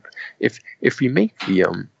relationship. If we make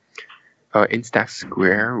the Instax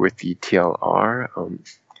square with the TLR,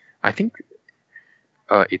 I think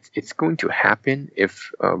it's going to happen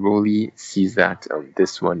if Rollei sees that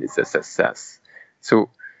this one is a success.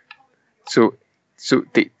 So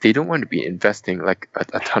they don't want to be investing like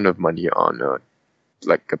a ton of money on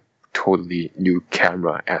like a totally new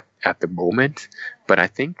camera at the moment. But I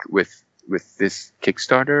think with this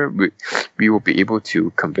Kickstarter, we will be able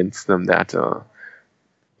to convince them that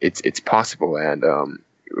it's possible, and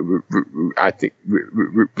I think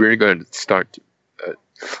we're going to start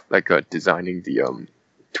designing the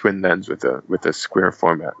twin lens with a square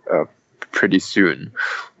format pretty soon.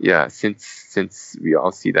 Yeah, since we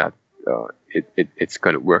all see that it's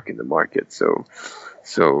going to work in the market. So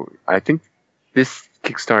I think this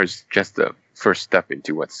Kickstarter is just the first step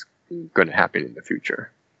into what's going to happen in the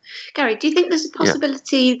future. Gary, do you think there's a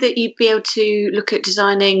possibility that you'd be able to look at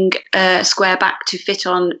designing a square back to fit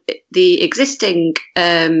on the existing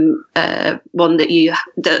one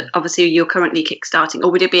that obviously you're currently kickstarting,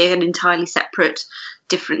 or would it be an entirely separate,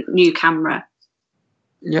 different new camera?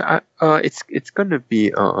 Yeah, it's going to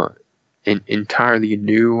be entirely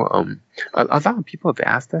new. A lot of people have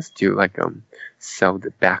asked us to sell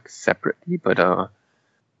the back separately, but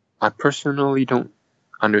I personally don't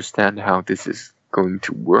understand how this is going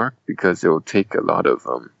to work, because it will take a lot of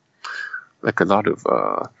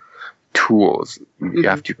tools. You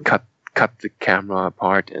have to cut the camera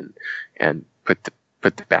apart and put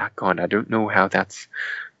the back on. I don't know how that's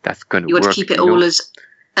going to work. You want to keep it all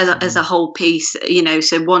as a whole piece,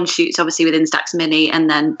 so one shoots obviously with Instax Mini, and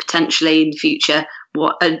then potentially in the future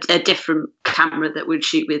a different camera that would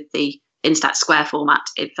shoot with the Instax Square format,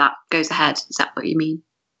 if that goes ahead. Is that what you mean?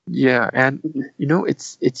 Yeah, and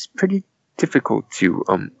it's pretty difficult to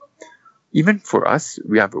even for us.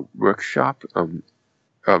 We have a workshop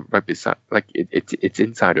right beside, it's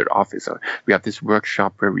inside our office. We have this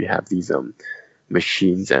workshop where we have these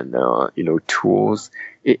machines and tools.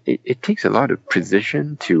 It takes a lot of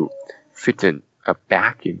precision to fit in a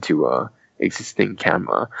back into a existing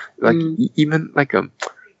camera. Even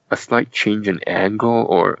a slight change in angle,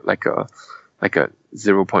 or like a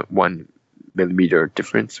 0.1 millimeter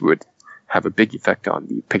difference would have a big effect on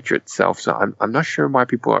the picture itself. So I'm not sure why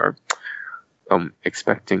people are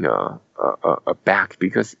expecting a back,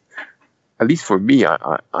 because at least for me,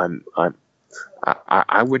 I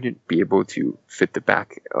wouldn't be able to fit the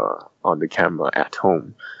back on the camera at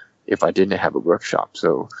home if I didn't have a workshop.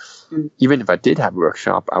 So even if I did have a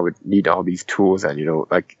workshop, I would need all these tools and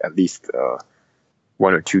at least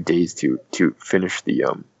 1 or 2 days to finish the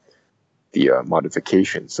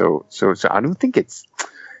modification. So I don't think it's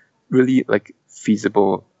really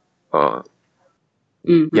feasible.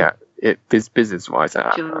 Yeah, business wise,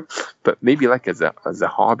 sure. But maybe as a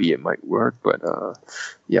hobby it might work. But so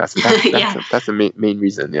that's the main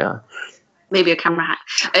reason. Yeah. maybe a camera hack.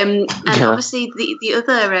 And obviously the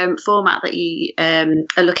other format that you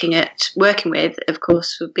are looking at working with, of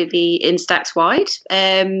course, would be the Instax Wide.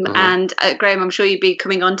 And Graham, I'm sure you'd be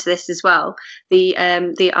coming on to this as well. The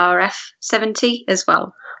RF70 as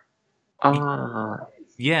well.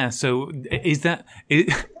 Yeah. So is that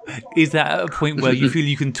at a point where you feel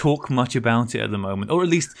you can talk much about it at the moment, or at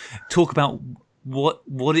least talk about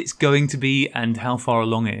what it's going to be and how far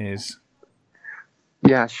along it is?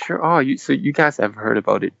 Yeah, sure. Oh, so you guys have heard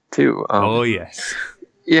about it too? Oh yes.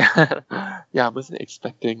 Yeah, yeah. I wasn't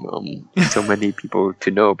expecting so many people to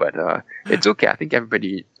know, but it's okay. I think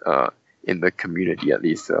everybody in the community at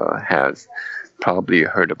least has probably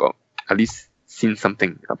heard about, at least seen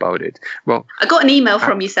something about it. Well, I got an email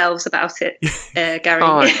from yourselves about it, Gary.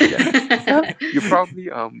 Oh, yeah. You probably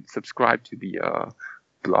subscribe to the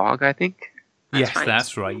blog, I think.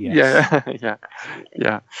 That's right. Yes.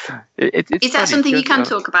 Yeah. It's Is that something you can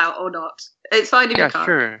talk about or not? It's fine if you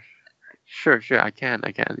can't. Sure. I can.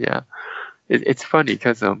 Yeah. It's funny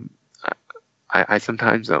because I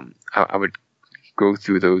sometimes I would go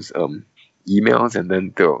through those emails, and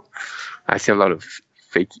then I see a lot of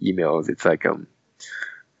fake emails. It's like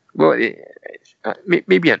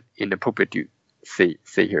maybe inappropriate to say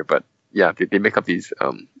here, but yeah, they make up these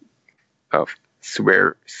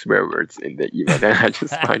swear words in the email, and I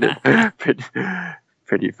just find it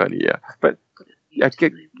pretty funny. Yeah, but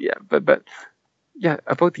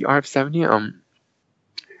about the RF70,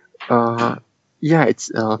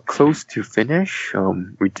 it's close to finish.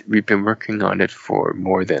 We've been working on it for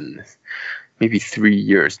more than maybe 3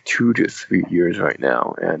 years, 2 to 3 years right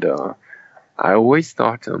now, and I always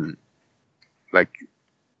thought like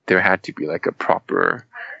there had to be like a proper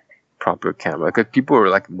camera, because people were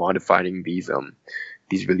like modifying these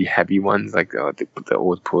really heavy ones, like the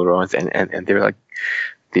old Polaroids, and they're like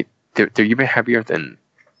they're even heavier than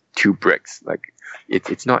 2 bricks. Like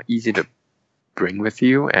it's not easy to bring with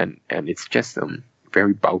you, and it's just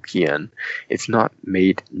very bulky, and it's not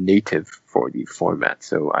made native for the format.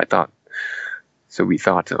 So we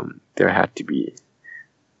thought there had to be,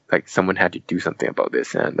 like, someone had to do something about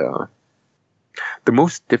this, and the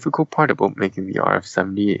most difficult part about making the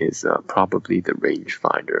RF70 is probably the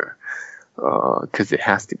rangefinder, because it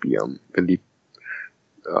has to be really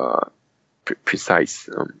precise.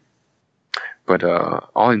 But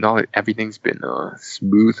all in all, everything's been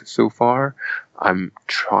smooth so far. I'm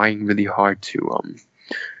trying really hard to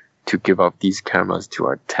give out these cameras to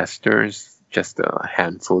our testers, just a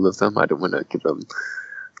handful of them. I don't want to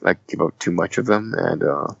give out too much of them, and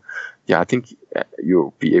I think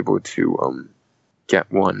you'll be able to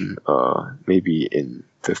get one maybe in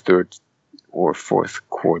the 3rd or 4th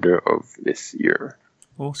quarter of this year.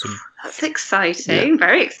 Awesome. That's exciting. Yeah.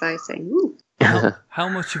 Very exciting. Ooh. How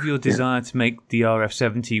much of your desire to make the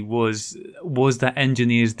RF70 was that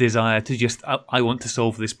engineer's desire to just I want to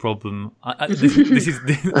solve this problem? This is.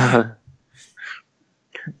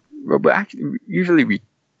 Well, but actually, usually we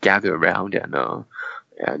gather around and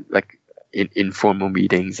like in informal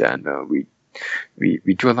meetings, and we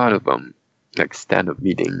do a lot of like stand-up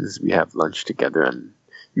meetings. We have lunch together, and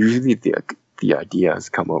usually the ideas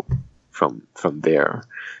come up from there.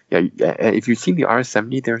 Yeah, if you've seen the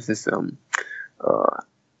RF70, there's this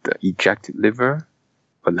the eject lever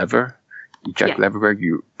where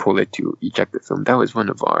you pull it to eject the film. That was one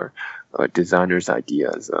of our designer's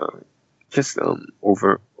ideas, just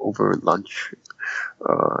over lunch,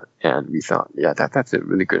 and we thought, that's a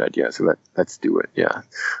really good idea. So let's do it.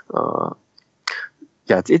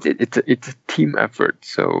 It's a team effort.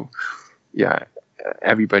 So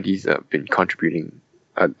everybody's been contributing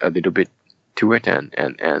a little bit to it,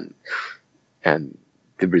 and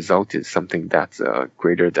the result is something that's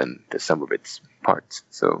greater than the sum of its parts.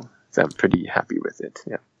 So I'm pretty happy with it.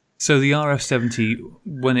 Yeah. So the RF70,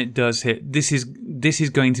 when it does hit, this is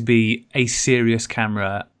going to be a serious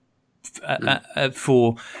camera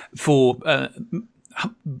for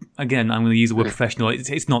again, I'm going to use the word professional.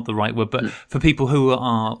 It's not the right word, but for people who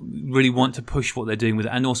are really want to push what they're doing with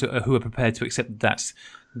it, and also who are prepared to accept that's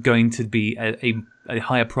going to be a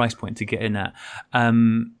higher price point to get in at.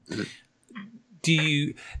 Do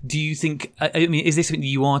you think? I mean, is this something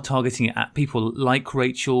you are targeting it at people like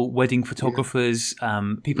Rachel, wedding photographers,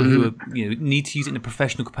 people who are, need to use it in a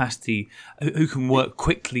professional capacity, who can work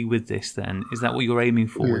quickly with this? Then is that what you're aiming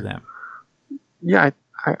for with them? Yeah,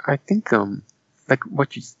 I think like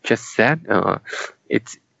what you just said, I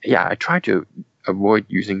try to avoid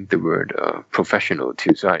using the word professional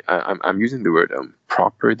too. So I'm using the word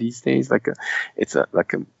proper these days. It's a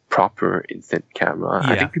proper instant camera.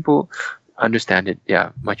 Yeah. I think people understand it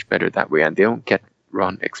much better that way, and they don't get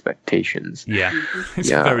wrong expectations. Yeah, it's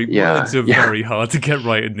Yeah, very yeah, words are yeah. very hard to get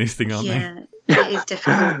right in this thing, aren't they? Yeah, it is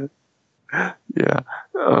difficult. Yeah,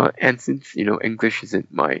 and since English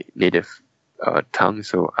isn't my native tongue,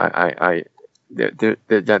 so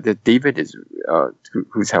the David is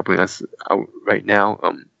who's helping us out right now.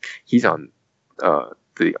 He's on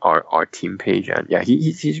our team page, and yeah,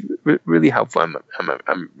 he's really helpful.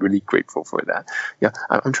 I'm really grateful for that. Yeah,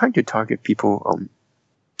 I'm trying to target people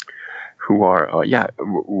who are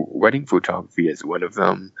wedding photography is one of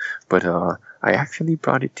them, but I actually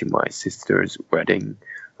brought it to my sister's wedding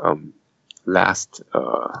last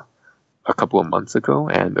a couple of months ago,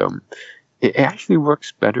 and it actually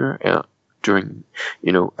works better during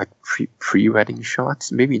like pre-wedding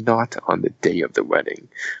shots, maybe not on the day of the wedding,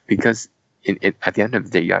 because at the end of the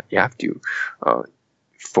day you have to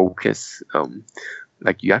focus,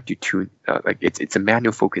 like you have to tune, like it's a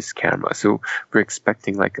manual focus camera, so we're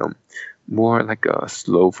expecting like more like a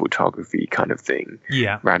slow photography kind of thing,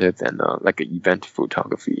 rather than like an event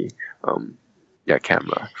photography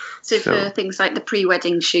camera. So for things like the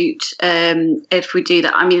pre-wedding shoot, if we do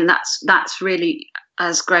that, I mean that's really,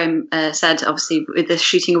 as Graham said, obviously with the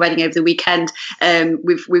shooting a wedding over the weekend,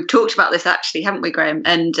 we've talked about this actually, haven't we, Graham?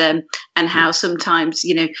 And how sometimes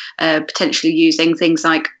potentially using things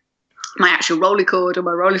like my actual Rolleicord or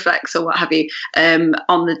my Rolleiflex or what have you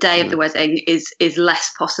on the day of the wedding is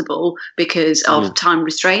less possible because of time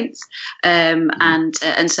restraints, and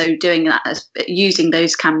so doing that, using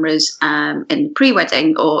those cameras in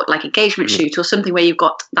pre-wedding or like engagement shoot or something where you've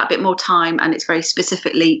got that bit more time and it's very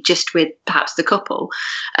specifically just with perhaps the couple,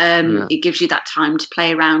 it gives you that time to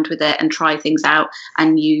play around with it and try things out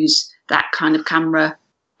and use that kind of camera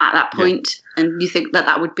at that point, and you think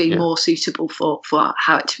that would be more suitable for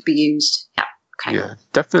how it to be used. Yeah,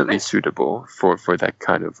 definitely suitable for that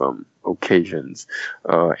kind of occasions.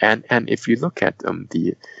 And if you look at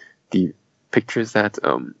the pictures that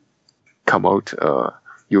come out,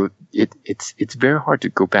 it's very hard to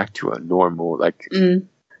go back to a normal like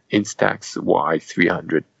Instax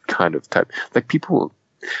Y300 kind of type. Like people will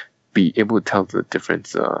be able to tell the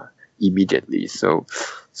difference immediately. So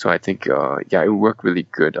I think it would work really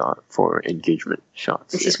good for engagement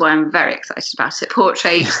shots. This is why I'm very excited about it.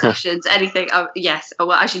 Portrait sessions, anything. Yes.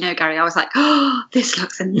 Well, as you know, Gary, I was like, oh, this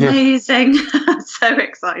looks amazing. So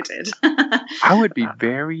excited. I would be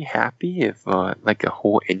very happy if like a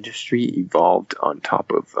whole industry evolved on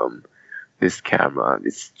top of this camera.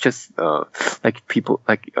 It's just like people,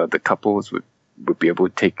 like the couples would be able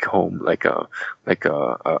to take home like a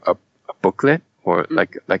booklet or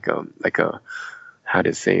like a how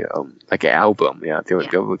to say like an album. Yeah, they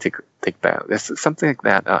will take back. That's something like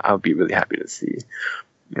that. I'll be really happy to see.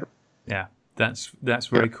 Yeah, that's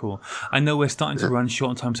very cool. I know we're starting to run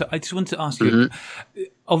short on time, so I just wanted to ask you.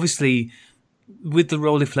 Obviously, with the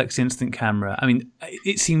Rolleiflex instant camera, I mean,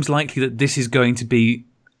 it seems likely that this is going to be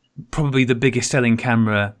probably the biggest selling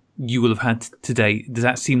camera you will have had to date. Does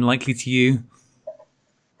that seem likely to you?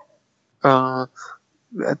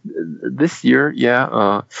 This year,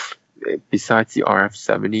 besides the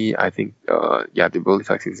RF70, I think the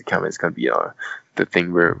Rolleiflex instant camera is going to be the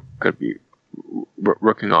thing we're going to be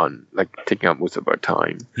working on, like taking up most of our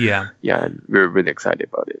time. And we're really excited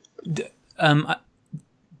about it.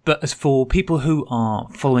 But as for people who are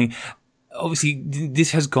following, obviously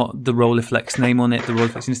this has got the Rolleiflex name on it, the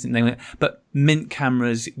Rolleiflex instant name on it, but Mint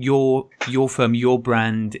Cameras, your firm, your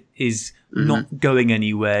brand is not going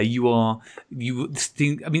anywhere. I mean,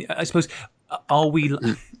 I suppose,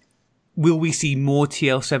 will we see more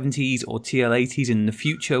TL70s or TL80s in the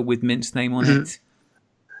future with Mint's name on it?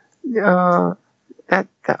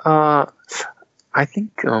 I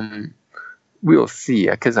think we'll see,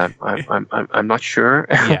 because I'm not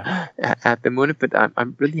sure at the moment, but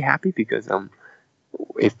I'm really happy because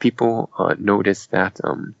if people notice that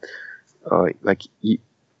like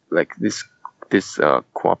this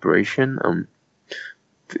cooperation,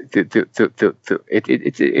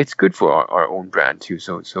 it's good for our own brand too.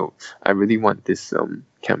 So I really want this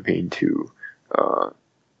campaign to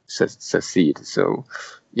succeed. So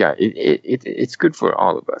it's good for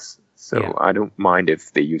all of us. So I don't mind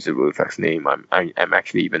if they use the Rolleiflex name. I'm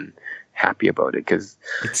actually even happy about it because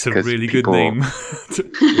it's a really good name.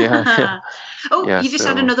 You just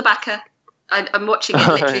had another backer. I'm watching it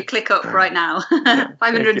literally click up right now.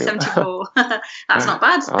 574. That's not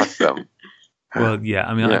bad. Awesome. Well, yeah,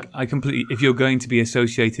 I mean, I completely. If you're going to be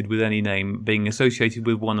associated with any name, being associated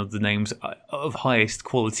with one of the names of highest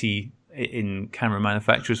quality in camera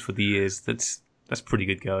manufacturers for the years, that's pretty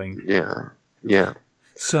good going. Yeah.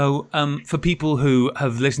 So for people who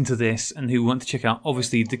have listened to this and who want to check out,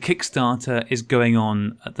 obviously the Kickstarter is going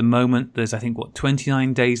on at the moment. There's, I think,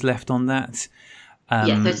 29 days left on that.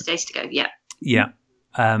 30 days to go, yeah. Yeah.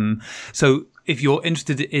 So if you're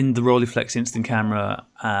interested in the Rolleiflex instant camera,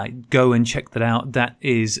 go and check that out. That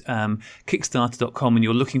is kickstarter.com, and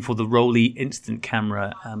you're looking for the Rolly instant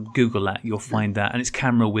camera. Google that, you'll find that. And it's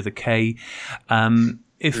camera with a K.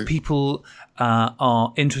 If people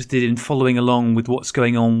are interested in following along with what's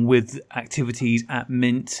going on with activities at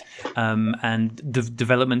Mint and the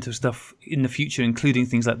development of stuff in the future, including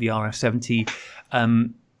things like the RF70,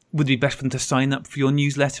 would it be best for them to sign up for your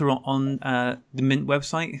newsletter on the Mint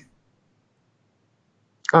website?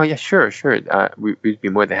 Oh, yeah, sure. We'd be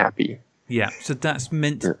more than happy. Yeah, so that's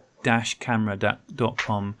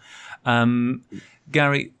mint-camera.com.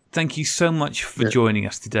 Gary, thank you so much for joining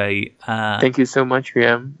us today. Thank you so much,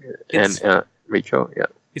 Graham and Rachel. Yeah,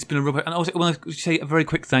 it's been a real pleasure. And also, I want to say a very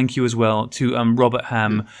quick thank you as well to Robert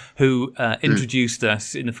Ham, who introduced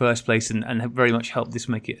us in the first place and very much helped this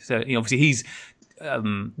make it. So, obviously, he's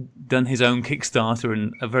done his own Kickstarter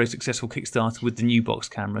and a very successful Kickstarter with the new box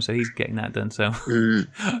camera, so he's getting that done. So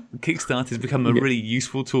Kickstarter has become a really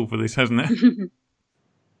useful tool for this, hasn't it?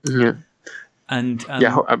 Yeah. And I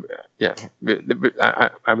really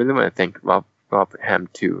want to thank Rob Ham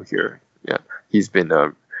too here. Yeah, he's made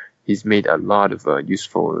a lot of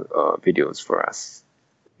useful videos for us.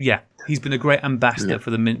 Yeah, he's been a great ambassador for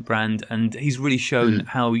the Mint brand, and he's really shown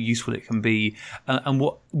how useful it can be and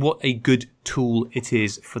what a good tool it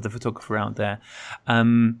is for the photographer out there.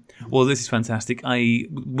 Well, this is fantastic. I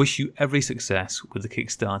wish you every success with the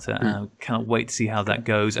Kickstarter. I cannot wait to see how that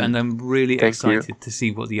goes, and I'm really excited to see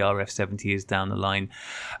what the RF70 is down the line.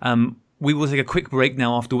 We will take a quick break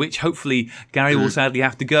now, after which hopefully Gary will sadly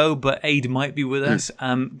have to go, but Aid might be with us.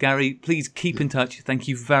 Gary, please keep in touch. Thank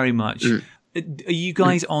you very much. Are you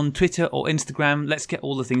guys on Twitter or Instagram? Let's get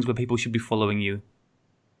all the things where people should be following you.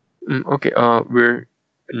 Okay, we're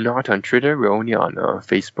not on Twitter. We're only on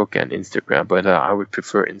Facebook and Instagram, but I would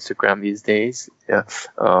prefer Instagram these days. Yeah,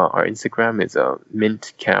 our Instagram is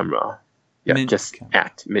Mint Camera. Yeah,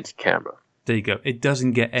 at Mint Camera. There you go. It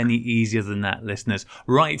doesn't get any easier than that, listeners.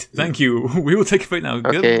 Right, thank you. We will take a break now.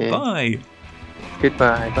 Okay. Goodbye.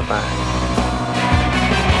 Goodbye. Bye-bye.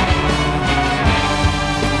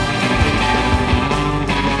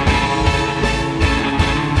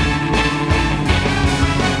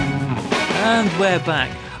 And we're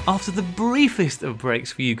back after the briefest of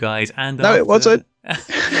breaks for you guys. And no, it wasn't.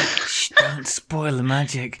 Shh, don't spoil the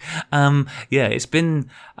magic. It's been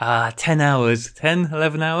 11 hours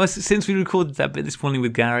since we recorded that bit this morning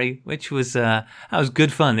with Gary, which was that was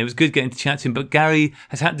good fun. It was good getting to chat to him, but Gary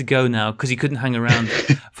has had to go now because he couldn't hang around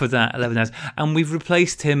for that 11 hours. And we've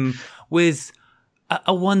replaced him with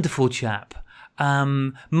a wonderful chap,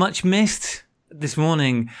 much missed this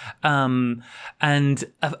morning, and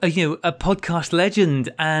a podcast legend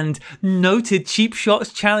and noted Cheap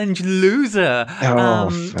Shots Challenge loser.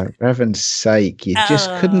 For heaven's sake, you just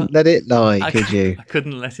couldn't let it lie, could you? I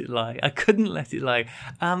couldn't let it lie.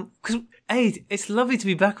 Because Aid, it's lovely to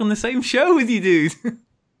be back on the same show with you, dude.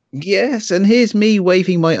 Yes, and here's me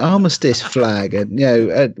waving my armistice flag, and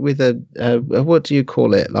with a what do you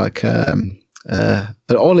call it, like an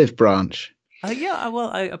olive branch.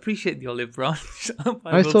 I appreciate the olive branch.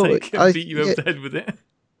 I thought I'd beat you over the head with it.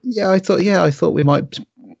 Yeah, I thought we might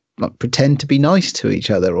pretend to be nice to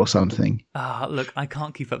each other or something. Look, I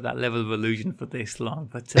can't keep up that level of illusion for this long,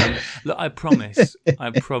 but look, I promise.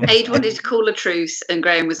 Aid wanted to call a truce, and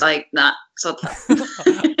Graham was like, "Nah, sod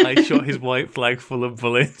that." I shot his white flag full of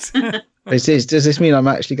bullets. Does this mean I'm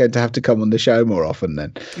actually going to have to come on the show more often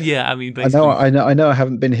then? Yeah, I mean, basically, I know I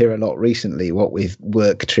haven't been here a lot recently, what with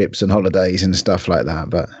work trips and holidays and stuff like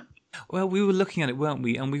that, but well, we were looking at it, weren't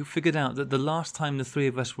we? And we figured out that the last time the three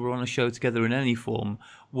of us were on a show together in any form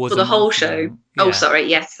was for the whole show. Yeah. Oh, sorry.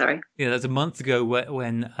 Yes, sorry. Yeah, that was a month ago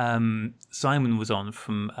when Simon was on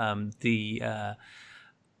from the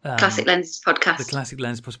Classic Lenses podcast. The Classic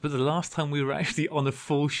Lenses podcast. But the last time we were actually on a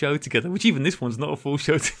full show together, which even this one's not a full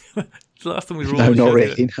show together. The last time we were on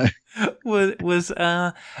was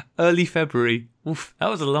early February. Oof, that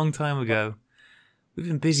was a long time ago. We've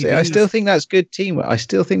been busy. I still think that's good teamwork.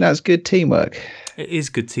 It is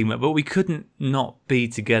good teamwork, but we couldn't not be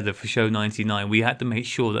together for show 99. We had to make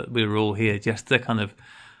sure that we were all here just to kind of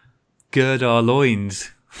gird our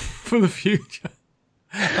loins for the future.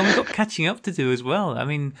 And we've got catching up to do as well. I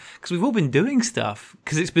mean, because we've all been doing stuff,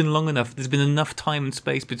 because it's been long enough. There's been enough time and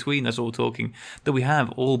space between us all talking that we have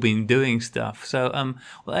all been doing stuff. So,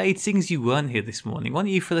 well, Aid, seeing as you weren't here this morning, why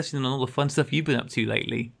don't you fill us in on all the fun stuff you've been up to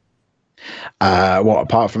lately?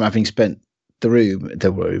 Apart from having spent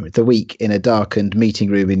the week in a darkened meeting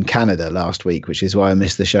room in Canada last week, which is why I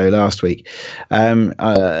missed the show last week.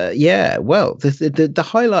 Yeah, well, the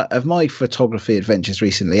highlight of my photography adventures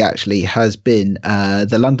recently actually has been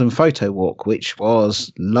the London Photo Walk, which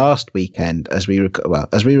was last weekend as we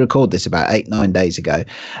record this about 8-9 days ago,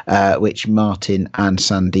 which Martin and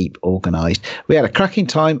Sandeep organised. We had a cracking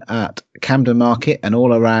time at Camden Market and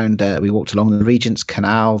all around. We walked along the Regent's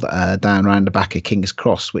Canal, down around the back of King's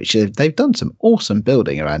Cross, which they've done some awesome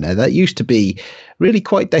building around there. That used to be really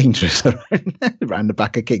quite dangerous around the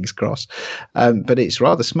back of King's Cross, but it's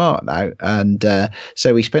rather smart now. And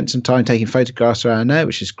so we spent some time taking photographs around there,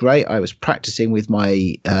 which is great. I was practicing with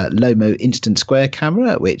my Lomo Instant Square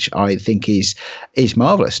camera, which I think is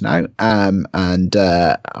marvelous now, and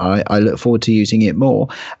I look forward to using it more.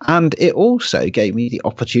 And it also gave me the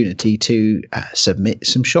opportunity to submit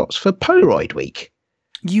some shots for Polaroid Week.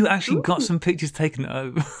 You actually got some pictures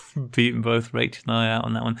taken, beating both Rachel and I out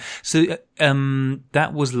on that one. So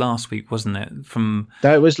that was last week, wasn't it?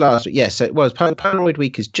 That was last week. Yes, it was. Polaroid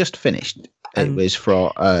Week has just finished. It was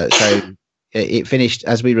from it finished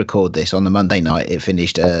as we record this on the Monday night. It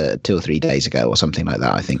finished 2 or 3 days ago or something like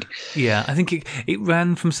that, I think. Yeah, I think it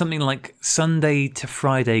ran from something like Sunday to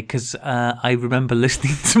Friday, because I remember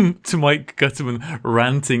listening to Mike Gutterman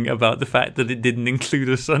ranting about the fact that it didn't include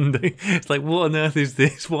a Sunday. It's like, what on earth is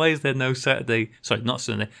this? Why is there no Saturday? Sorry, not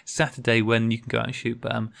Sunday. Saturday when you can go out and shoot.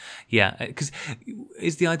 But yeah, because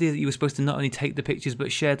is the idea that you were supposed to not only take the pictures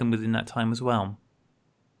but share them within that time as well?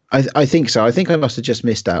 I think so. I think I must have just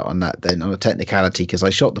missed out on that then, on a technicality, because I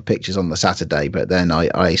shot the pictures on the Saturday, but then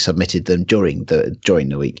I submitted them during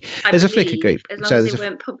the week. There's a Flickr group. As long as they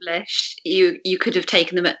weren't published, you could have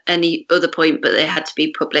taken them at any other point, but they had to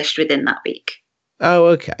be published within that week. Oh,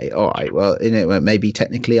 okay, all right. Well, maybe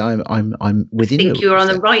technically I'm within. I think you're on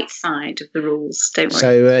the right side of the rules. Don't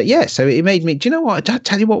So worry. so it made me. Do you know what? I'll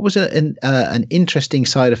tell you what was an interesting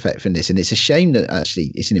side effect from this, and it's a shame that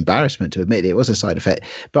actually it's an embarrassment to admit it was a side effect.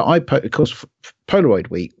 But of course,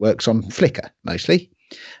 Polaroid Week works on Flickr mostly.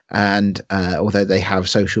 And although they have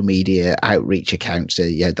social media outreach accounts,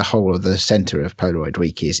 the whole of the centre of Polaroid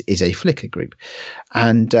Week is a Flickr group.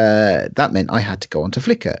 And that meant I had to go onto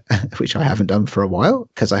Flickr, which I haven't done for a while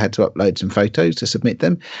because I had to upload some photos to submit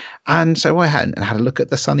them. And so I had a look at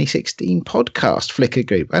the Sunny 16 podcast Flickr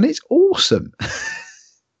group, and it's awesome.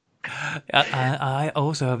 I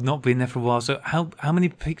also have not been there for a while. So how many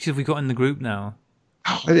pictures have we got in the group now?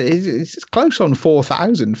 Oh, it's close on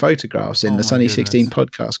 4,000 photographs in the Sunny 16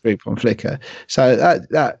 podcast group on Flickr. So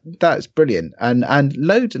that's brilliant, and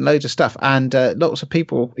loads of stuff, and lots of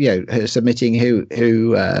people who are submitting who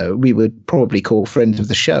we would probably call friends of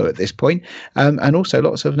the show at this point, and also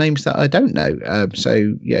lots of names that I don't know.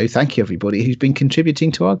 So thank you everybody who's been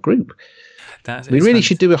contributing to our group. We really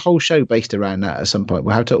should do a whole show based around that at some point.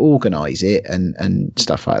 We'll have to organise it and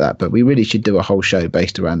stuff like that. But we really should do a whole show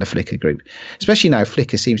based around the Flickr group, especially now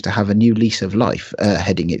Flickr seems to have a new lease of life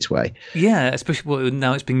heading its way. Yeah, especially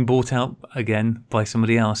now it's being bought out again by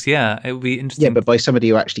somebody else. Yeah, it would be interesting. Yeah, but by somebody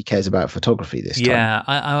who actually cares about photography this time. Yeah,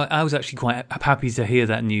 I was actually quite happy to hear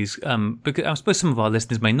that news, because I suppose some of our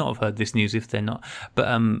listeners may not have heard this news if they're not. But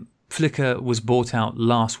Flickr was bought out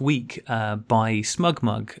last week by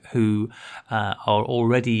SmugMug, who are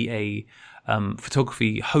already a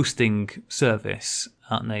photography hosting service,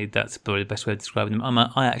 aren't they? That's probably the best way of describing them.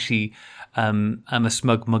 I actually am a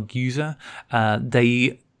SmugMug user.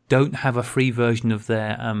 They don't have a free version of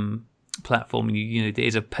their platform. It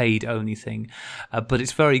is a paid only thing, but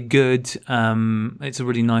it's very good. It's a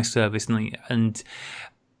really nice service, and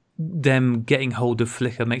them getting hold of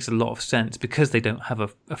Flickr makes a lot of sense because they don't have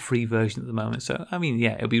a free version at the moment. So, I mean,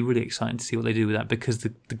 yeah, it'll be really exciting to see what they do with that, because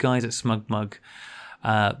the guys at SmugMug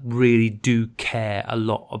really do care a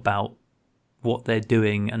lot about what they're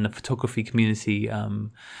doing and the photography community.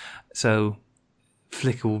 So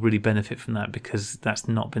Flickr will really benefit from that, because that's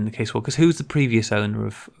not been the case before. Because who's the previous owner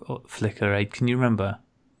of Flickr, Aid? Can you remember?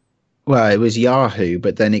 Well, it was Yahoo,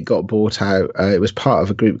 but then it got bought out. It was part of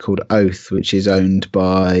a group called Oath, which is owned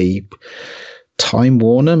by Time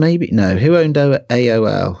Warner, maybe? No, who owned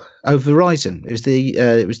AOL? Oh, Verizon. It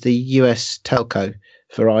was the US telco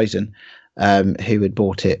Verizon who had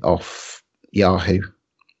bought it off Yahoo.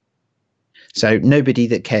 So nobody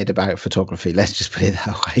that cared about photography, let's just put it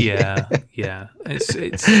that way. Yeah. It's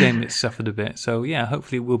a shame it suffered a bit. So yeah,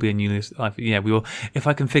 hopefully it will be a new list. Yeah, we will. If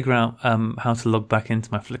I can figure out how to log back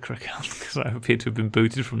into my Flickr account, because I appear to have been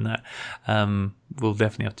booted from that, we'll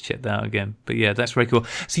definitely have to check that out again. But yeah, that's very cool.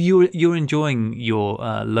 So you're enjoying your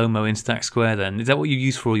Lomo Instax Square then? Is that what you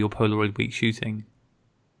use for all your Polaroid Week shooting?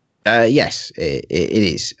 Yes, it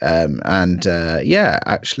is.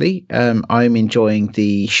 Actually, I'm enjoying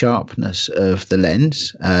the sharpness of the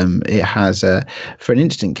lens. It has for an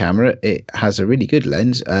instant camera, it has a really good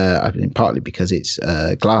lens. I mean, partly because it's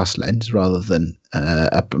a glass lens rather than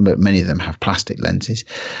many of them have plastic lenses,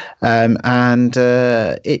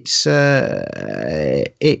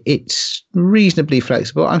 it's reasonably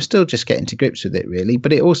flexible. I'm still just getting to grips with it, really.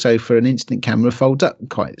 But it also, for an instant camera, folds up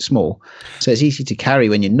quite small, so it's easy to carry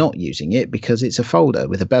when you're not using it because it's a folder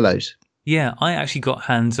with a bellows. Yeah, I actually got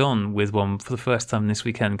hands-on with one for the first time this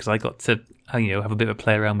weekend because I got to, have a bit of a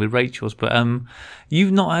play around with Rachel's. But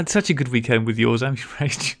you've not had such a good weekend with yours, have you,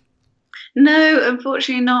 Rachel? No,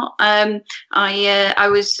 unfortunately not. I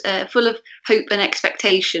was full of hope and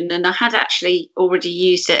expectation, and I had actually already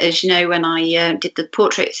used it, as you know, when I did the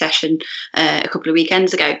portrait session a couple of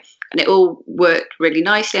weekends ago. And it all worked really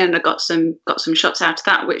nicely, and I got some shots out of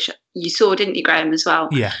that, which you saw, didn't you, Graham, as well?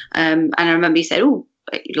 Yeah. And I remember you said, "Oh,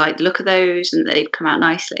 you like the look of those," and they'd come out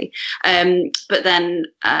nicely. But then,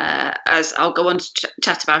 as I'll go on to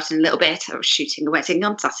chat about in a little bit, I was shooting a wedding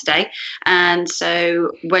on Saturday, and so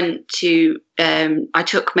went to. I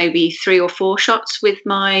took maybe 3 or 4 shots with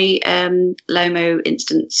my Lomo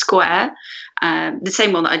Instant Square, the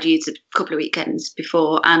same one that I'd used a couple of weekends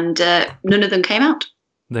before, and none of them came out.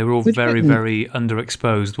 They were all very, very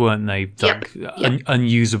underexposed, weren't they, Doug? Yep.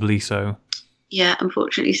 Unusually so. Yeah,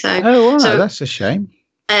 unfortunately so. Oh, wow, so, that's a shame.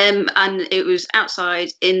 And it was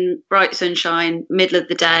outside in bright sunshine, middle of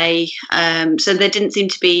the day. So there didn't seem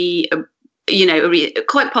to be,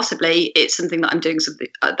 quite possibly it's something that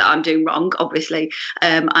I'm doing wrong, obviously.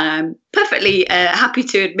 And I'm perfectly happy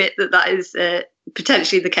to admit that is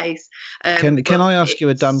potentially the case. Can I ask you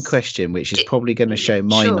a dumb question, which is probably going to show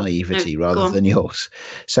my naivety rather than yours?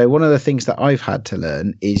 So one of the things that I've had to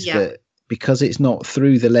learn is that because it's not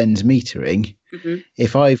through the lens metering,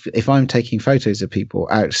 if I'm taking photos of people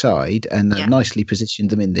outside and I've nicely positioned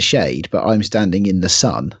them in the shade, but I'm standing in the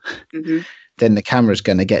sun, then the camera's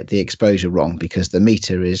going to get the exposure wrong because the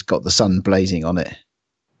meter has got the sun blazing on it.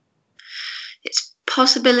 It's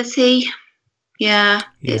possibility. Yeah,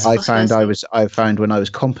 I found when I was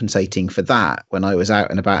compensating for that, when I was out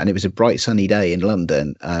and about, and it was a bright sunny day in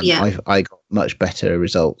London, I got much better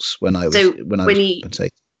results when I was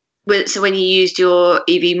compensating. So when you used your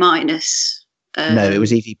EV minus, no, it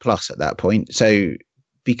was EV plus at that point. So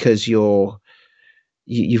because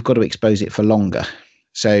you've got to expose it for longer.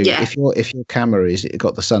 So if your camera is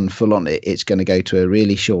got the sun full on it, it's going to go to a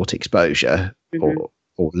really short exposure or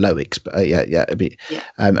low exposure.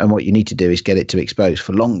 And what you need to do is get it to expose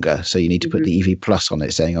for longer. So you need to put the EV plus on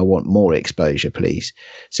it, saying, "I want more exposure, please."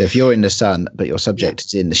 So if you're in the sun but your subject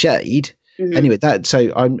is in the shade. Anyway, that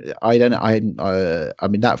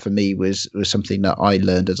for me was something that I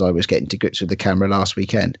learned as I was getting to grips with the camera last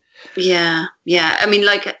weekend. Yeah. I mean,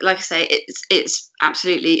 like I say, it's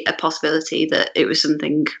absolutely a possibility that it was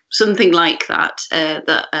something like that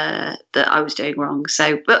that I was doing wrong.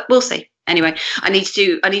 So, but we'll see. Anyway, I need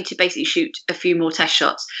to basically shoot a few more test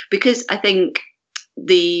shots because I think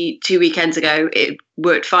the 2 weekends ago it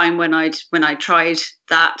worked fine when I tried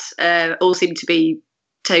that. All seemed to be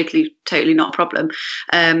totally not a problem.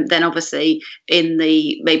 Then obviously in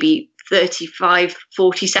the maybe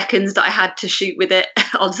 35-40 seconds that I had to shoot with it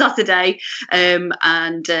on Saturday, and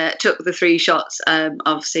took the 3 shots,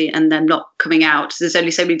 obviously, and them not coming out. There's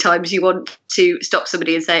only so many times you want to stop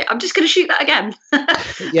somebody and say, "I'm just going to shoot that again."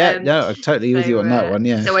 No, I'm totally with you on that one.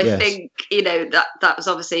 Yeah. So I think that was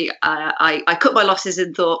obviously I cut my losses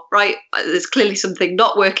and thought, right, there's clearly something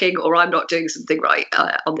not working, or I'm not doing something right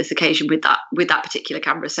on this occasion with that particular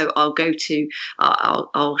camera. So I'll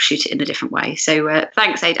I'll shoot it in a different way. So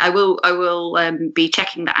thanks, Aid. I will be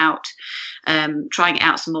checking that out, trying it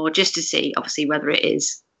out some more just to see, obviously, whether it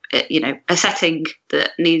is, a setting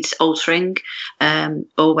that needs altering,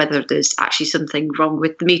 or whether there's actually something wrong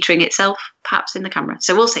with the metering itself, perhaps in the camera.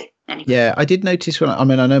 So we'll see. Anyway. Yeah, I did notice I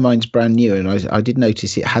know mine's brand new, and I did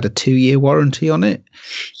notice it had a 2-year warranty on it.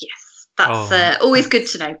 Yes, that's always good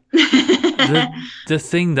to know. The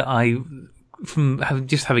thing that from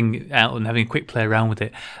having out and having a quick play around with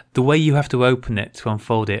it, the way you have to open it to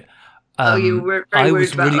unfold it. You were very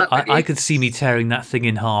worried about that. I could see me tearing that thing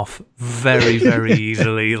in half very, very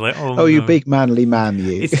easily. Like, you big manly man,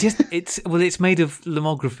 you. It's made of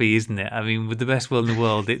lomography, isn't it? I mean, with the best will in the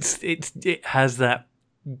world, it has that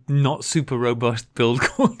not super robust build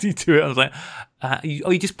quality to it. I was like,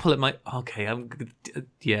 you just pull it. That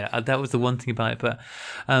was the one thing about it. But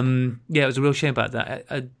it was a real shame about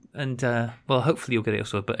that. And well, hopefully you'll get it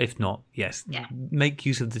also. But if not, yes, make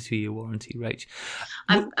use of the 2-year warranty, Rach.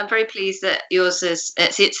 I'm very pleased that yours is.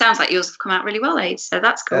 It sounds like yours have come out really well, Aid. So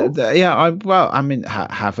that's cool. Have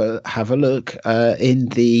a look in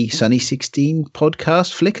the Sunny 16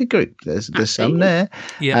 podcast Flickr group. There's some there.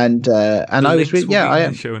 Yeah, and I was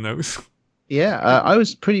showing those. Yeah, I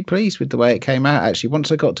was pretty pleased with the way it came out. Actually,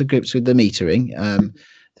 once I got to grips with the metering,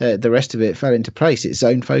 the rest of it fell into place. It's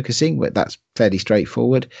zone focusing, but that's fairly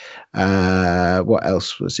straightforward. What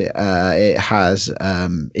else was it? It has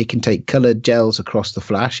it can take coloured gels across the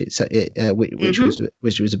flash. Which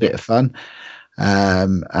was a bit of fun.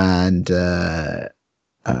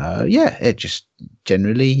 It just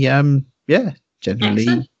generally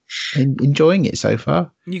enjoying it so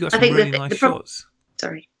far. You got some really nice shots.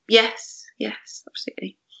 Sorry. Yes,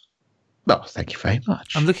 absolutely. Well, thank you very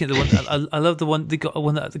much. I'm looking at the one. I love the one. They got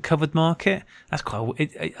one at the covered market. That's quite.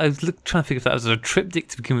 I was trying to figure if that was a triptych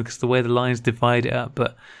to begin with, because the way the lines divide it up.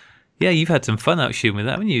 But yeah, you've had some fun out shooting with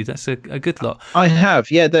that, haven't you? That's a good lot. I have.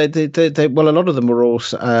 Yeah. Well, a lot of them were all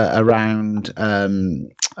around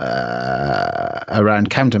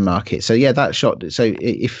Camden Market. So yeah, that shot. So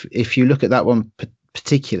if you look at that one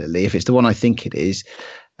particularly, if it's the one I think it is.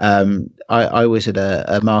 I was at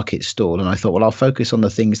a market stall, and I thought, well, I'll focus on the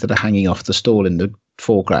things that are hanging off the stall in the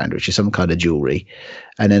foreground, which is some kind of jewelry,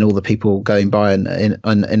 and then all the people going by in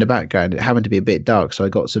the background. It happened to be a bit dark, so I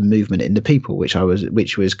got some movement in the people, which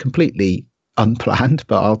was completely unplanned,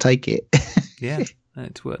 but I'll take it. Yeah,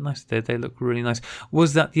 it's worked nice. They look really nice.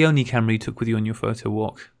 Was that the only camera you took with you on your photo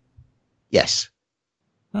walk? Yes.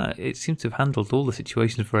 It seems to have handled all the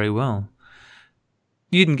situations very well.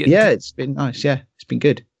 You didn't get. Yeah, it's been nice. Yeah, it's been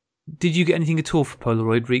good. Did you get anything at all for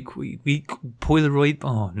Polaroid week? Polaroid?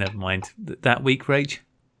 Oh, never mind. That week, Rach?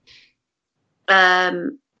 I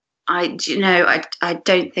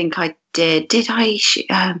don't think I did. Did I?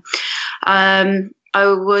 I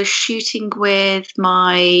was shooting with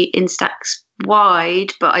my Instax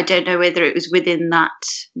wide, but I don't know whether it was within that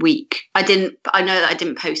week. I know that I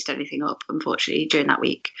didn't post anything up, unfortunately, during that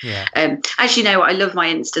week. Yeah. As you know, I love my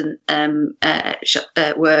instant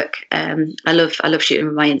work. I love shooting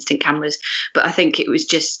with my instant cameras, but I think it was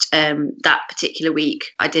just that particular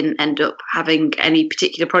week I didn't end up having any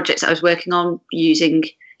particular projects that I was working on using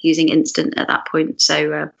instant at that point.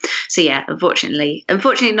 So yeah, unfortunately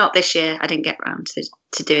not this year. I didn't get around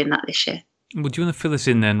to doing that this year. Well, do you want to fill us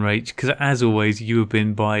in then, Rach? Because as always, you have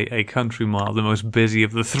been by a country mile the most busy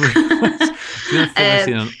of the three of us. Do you want to fill us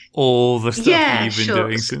in on all the stuff that you've been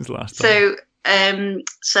doing since last time?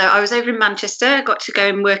 So I was over in Manchester. I got to go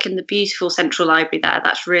and work in the beautiful Central Library there.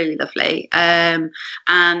 That's really lovely. And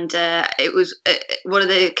it was one of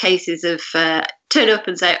the cases of turn up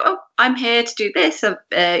and say, "Oh, I'm here to do this." I've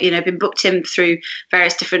been booked in through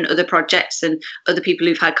various different other projects and other people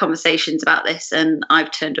who've had conversations about this, and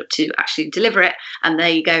I've turned up to actually deliver it. And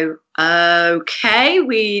they go, "Okay,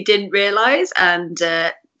 we didn't realise," and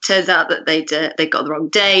turns out that they'd got the wrong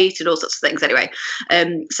date and all sorts of things. Anyway,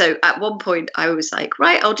 so at one point I was like,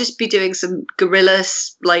 right, I'll just be doing some guerrilla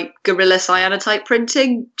cyanotype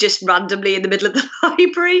printing just randomly in the middle of the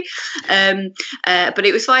library. But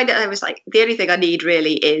it was fine. I was like, the only thing I need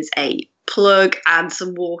really is a plug and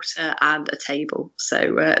some water and a table.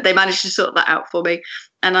 So they managed to sort that out for me.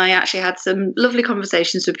 And I actually had some lovely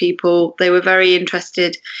conversations with people. They were very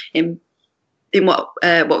interested in what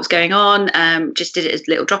was going on. Just did it as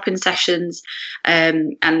little drop-in sessions,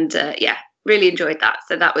 really enjoyed that.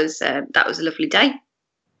 So that was a lovely day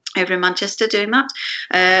over in Manchester doing that.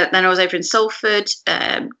 Then I was over in Salford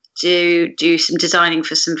to do some designing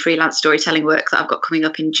for some freelance storytelling work that I've got coming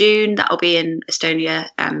up in June. That'll be in Estonia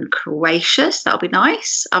and Croatia. So that'll be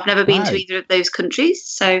nice. I've never been to either of those countries,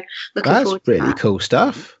 so looking forward to that. That's really cool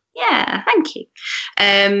stuff. Yeah, thank you.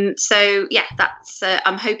 So yeah, that's.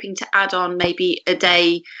 I'm hoping to add on maybe a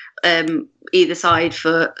day either side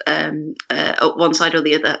for one side or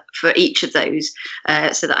the other for each of those,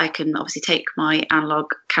 so that I can obviously take my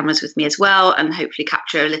analog cameras with me as well, and hopefully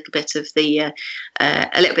capture a little bit of the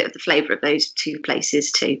flavour of those two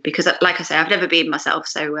places too. Because, like I say, I've never been myself,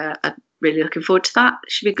 so I'm really looking forward to that.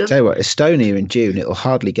 It should be good. Tell you what, Estonia in June, it'll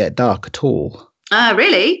hardly get dark at all.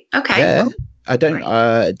 Really? Okay. Yeah. I don't.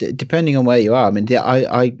 Depending on where you are. I mean,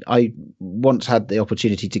 I once had the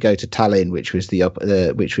opportunity to go to Tallinn, which was the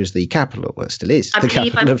capital. Well, it still is the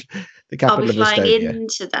capital of Estonia. I'll be flying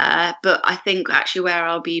into there, but I think actually where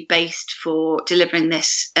I'll be based for delivering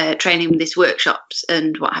this training, this workshops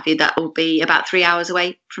and what have you, that will be about 3 hours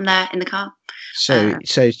away from there in the car. So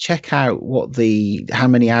check out how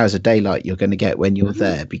many hours of daylight you're going to get when you're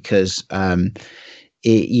there, because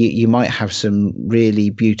you might have some really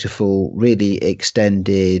beautiful, really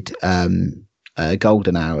extended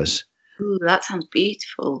golden hours. Ooh, that sounds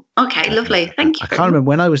beautiful. Okay, lovely. Thank you. I can't remember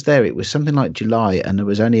when I was there. It was something like July, and there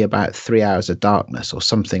was only about 3 hours of darkness or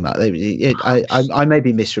something like that. I may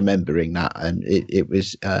be misremembering that, and it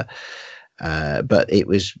was. But it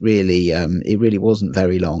was really, it really wasn't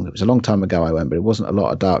very long. It was a long time ago I went, but it wasn't a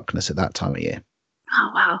lot of darkness at that time of year. Oh,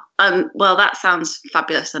 wow. Well, that sounds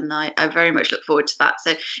fabulous, and I very much look forward to that.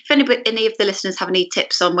 So if any of the listeners have any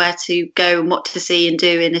tips on where to go and what to see and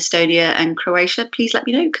do in Estonia and Croatia, please let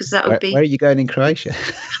me know, because that would be... Where are you going in Croatia?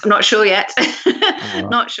 I'm not sure yet.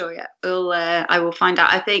 Not sure yet. I will find out.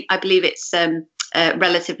 I believe it's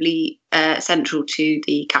relatively central to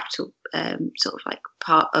the capital, sort of like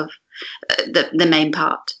part of the main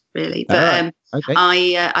part, really. But okay.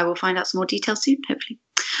 I will find out some more details soon, hopefully.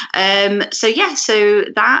 So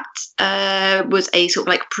that was a sort of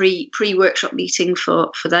like pre-workshop meeting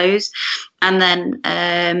for those, and then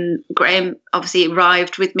Graham obviously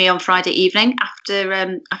arrived with me on Friday evening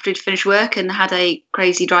after he'd finished work and had a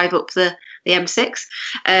crazy drive up the M6,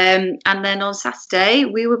 and then on Saturday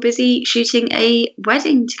we were busy shooting a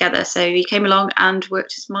wedding together, so he came along and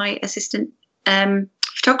worked as my assistant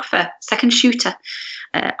photographer, second shooter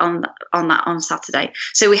on Saturday.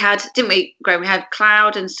 So we had, didn't we, Graham? We had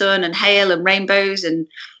cloud and sun and hail and rainbows and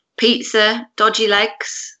pizza, dodgy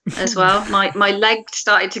legs as well. My leg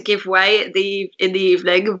started to give way in the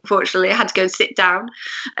evening. Unfortunately, I had to go and sit down.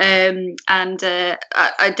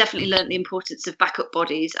 I definitely learned the importance of backup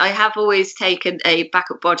bodies. I have always taken a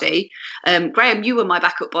backup body. Graham, you were my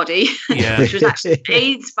backup body, which was actually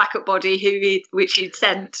Aiden's backup body, which he'd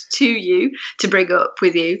sent to you to bring up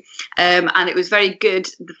with you. And it was very good,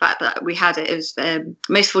 the fact that we had it. It was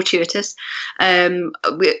most fortuitous. I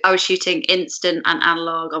was shooting instant and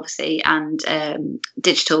analog, obviously, and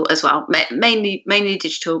digital as well, mainly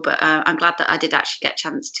digital, but I'm glad that I did actually get a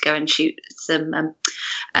chance to go and shoot some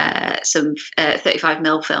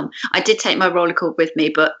 35mm film. I did take my Rolleicord with me,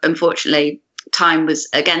 but unfortunately time was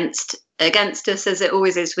against us, as it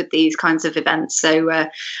always is with these kinds of events, so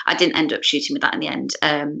I didn't end up shooting with that in the end,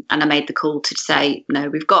 and I made the call to say no,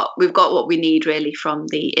 we've got what we need really from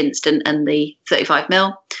the instant and the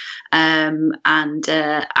 35mm.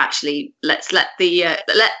 Actually let's let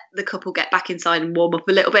the couple get back inside and warm up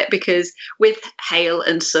a little bit, because with hail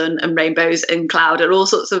and sun and rainbows and cloud and all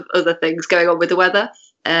sorts of other things going on with the weather,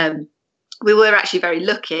 we were actually very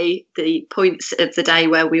lucky. The points of the day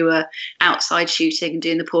where we were outside shooting and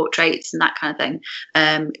doing the portraits and that kind of thing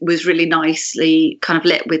was really nicely kind of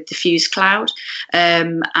lit with diffused cloud.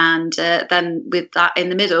 And then with that in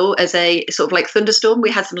the middle as a sort of like thunderstorm, we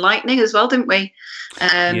had some lightning as well, didn't we?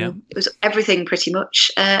 It was everything pretty much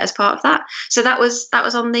as part of that. So that was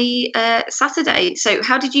on the Saturday. So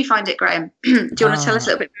how did you find it, Graham? Do you want to tell us a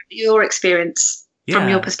little bit about your experience from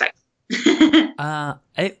your perspective?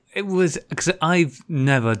 It was, because I've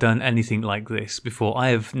never done anything like this before. I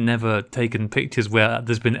have never taken pictures where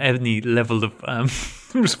there's been any level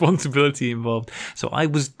of responsibility involved. So I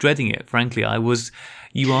was dreading it, frankly.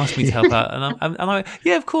 You asked me to help out, and I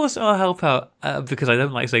yeah, of course I'll help out, because I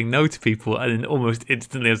don't like saying no to people. And then almost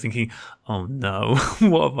instantly I was thinking, oh no,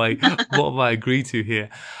 what have I agreed to here?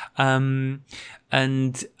 I mean,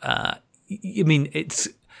 it's.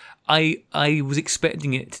 I was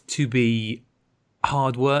expecting it to be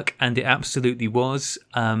hard work, and it absolutely was.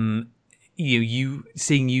 You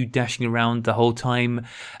seeing you dashing around the whole time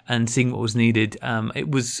and seeing what was needed. It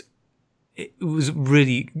was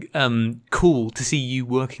really cool to see you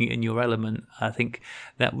working in your element. I think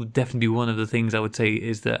that would definitely be one of the things I would say,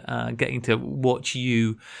 is that getting to watch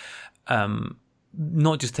you.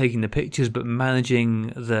 Not just taking the pictures, but managing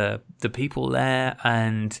the people there.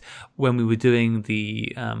 And when we were doing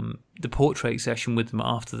the portrait session with them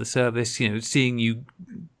after the service, seeing you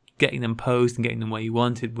getting them posed and getting them where you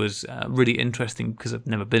wanted was really interesting, because I've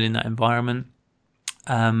never been in that environment.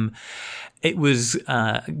 It was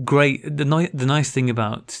great. The nice thing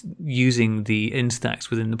about using the Instax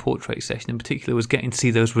within the portrait session in particular was getting to see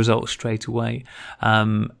those results straight away.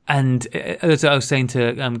 And as I was saying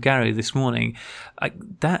to Gary this morning,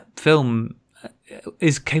 that film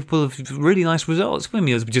is capable of really nice results. I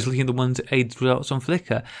was just looking at the ones Aiden's results on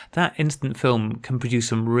Flickr. That instant film can produce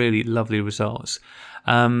some really lovely results.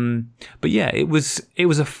 But yeah, it was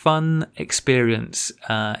a fun experience.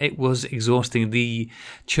 It was exhausting. The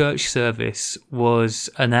church service was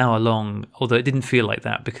an hour long, although it didn't feel like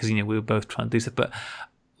that, because we were both trying to do stuff. But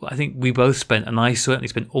I think we both spent, and I certainly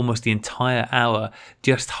spent, almost the entire hour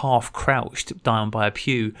just half crouched down by a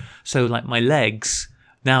pew. So like my legs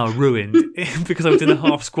now ruined because I was in a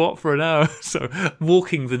half squat for an hour. So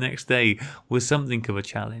walking the next day was something of a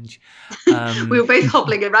challenge. We were both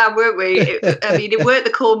hobbling around, weren't we? It worked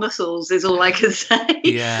the core muscles, is all I can say.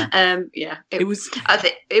 Yeah. It was. I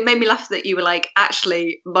think it made me laugh that you were like,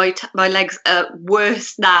 actually, my legs are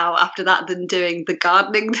worse now after that than doing the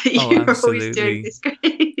gardening that you were always doing. This great.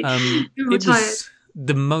 It was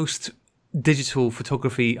the most digital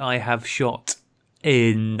photography I have shot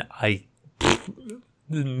in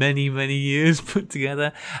many years put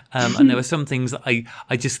together, and there were some things that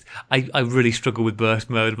I really struggle with burst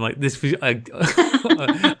mode. I'm like, this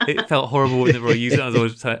it felt horrible whenever I used it. I was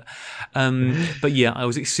always tight. But yeah, I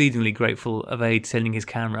was exceedingly grateful of Aid sending his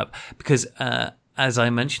camera up because as I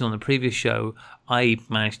mentioned on the previous show, I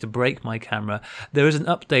managed to break my camera. There is an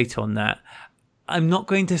update on that. I'm not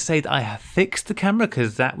going to say that I have fixed the camera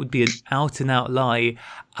because that would be an out and out lie.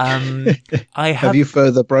 Have you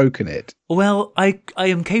further broken it? Well, I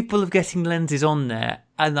am capable of getting lenses on there,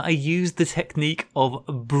 and I used the technique of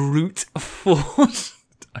brute force.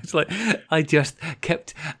 I just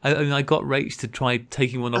kept. I got Rach to try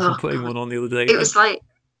taking one off and putting one on the other day. It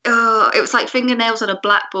was like fingernails on a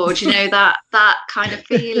blackboard, that kind of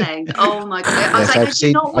feeling. Oh my god! I was like, I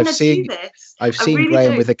do not want to do this. I've seen really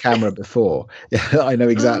Graham with a camera before. I know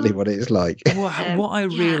exactly what it's like. What I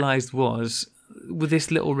realised was with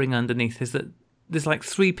this little ring underneath is that there's like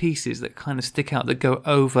 3 pieces that kind of stick out that go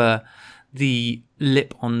over the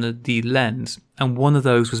lip on the lens, and one of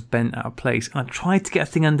those was bent out of place. And I tried to get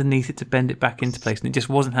a thing underneath it to bend it back into place, and it just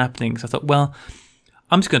wasn't happening. So I thought, well,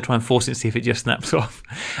 I'm just going to try and force it and see if it just snaps off.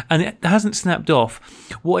 And it hasn't snapped off.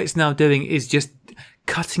 What it's now doing is just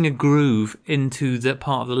cutting a groove into the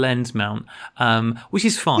part of the lens mount, which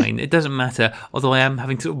is fine. It doesn't matter. Although I am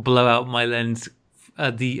having to blow out my lens,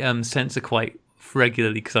 the sensor quite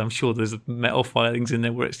regularly because I'm sure there's metal filings in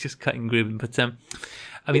there where it's just cutting grooving. But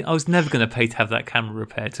I was never going to pay to have that camera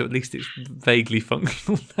repaired, so at least it's vaguely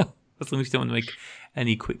functional now. As long as you don't want to make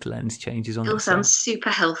any quick lens changes on it. It all sounds super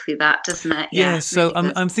healthy, that, doesn't it? Yeah, so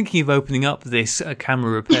really I'm thinking of opening up this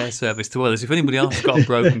camera repair service to others. If anybody else has got a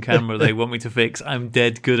broken camera they want me to fix, I'm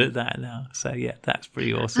dead good at that now. So yeah, that's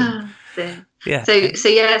pretty awesome. Yeah. So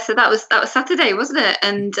that was Saturday, wasn't it?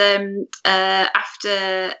 And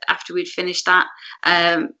after we'd finished that,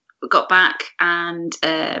 we got back and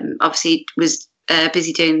obviously was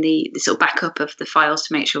busy doing the sort of backup of the files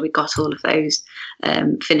to make sure we got all of those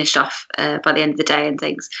finished off by the end of the day and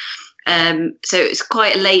things. So it was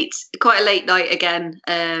quite a late night again,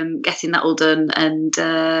 getting that all done. And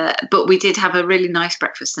but we did have a really nice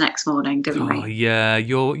breakfast the next morning, didn't we? Oh yeah,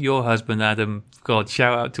 your husband Adam. God,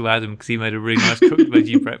 shout out to Adam because he made a really nice cooked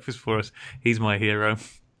veggie breakfast for us. He's my hero.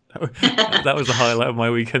 That was the highlight of my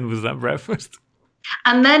weekend, was that breakfast.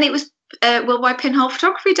 And then it was Worldwide Pinhole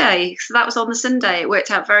Photography Day, so that was on the Sunday. It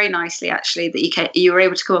worked out very nicely, actually, that you were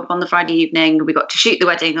able to come up on the Friday evening. We got to shoot the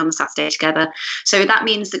wedding on the Saturday together. So that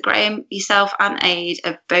means that Graham, yourself, and Aid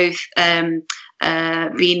have both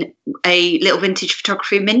been a little vintage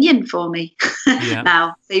photography minion for me. Yeah.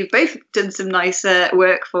 Now, so you've both done some nice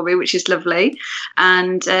work for me, which is lovely,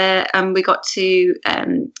 and we got to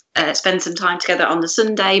spend some time together on the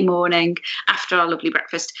Sunday morning after our lovely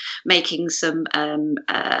breakfast, making some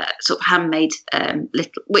sort of handmade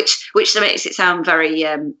little, which makes it sound very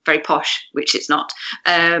very posh, which it's not,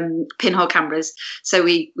 pinhole cameras. So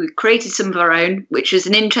we created some of our own, which was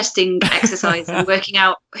an interesting exercise in working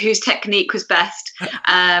out whose technique was best,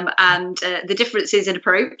 and the differences in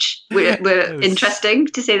approach were interesting,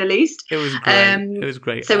 to say the least. It was great. It was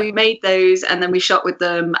great. So we made those, and then we shot with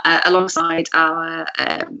them alongside our.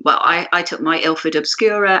 I took my Ilford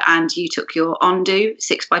Obscura, and you took your Ondu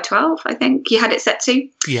 6x12. I think you had it set to.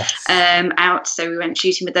 Yes. Out. So we went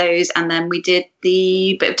shooting with those, and then we did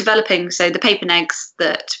the bit of developing. So the paper negs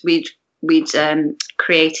that we'd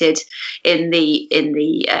created in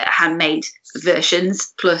the handmade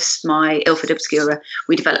versions, plus my Ilford Obscura,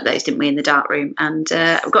 we developed those, didn't we, in the darkroom, and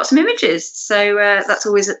I've got some images. So that's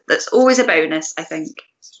always a bonus, I think.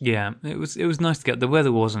 Yeah, it was nice to get. The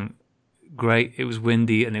weather wasn't great. It was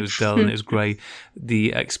windy and it was dull and it was grey.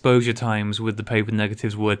 The exposure times with the paper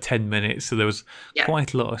negatives were 10 minutes, so there was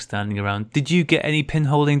quite a lot of standing around. Did you get any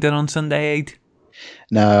pinholing done on Sunday, Aid?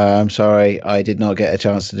 No, I'm sorry. I did not get a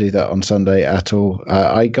chance to do that on Sunday at all.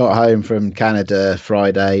 I got home from Canada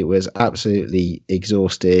Friday, was absolutely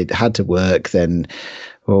exhausted, had to work then.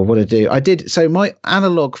 Well, what did I do? So my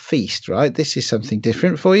analog feast, right? This is something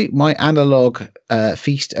different for you. My analog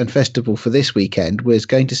feast and festival for this weekend was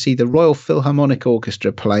going to see the Royal Philharmonic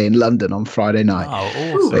Orchestra play in London on Friday night.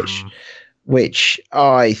 Oh, awesome. Which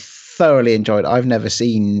I thoroughly enjoyed. I've never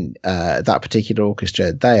seen that particular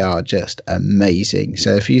orchestra. They are just amazing.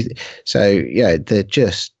 So they're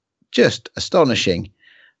just astonishing,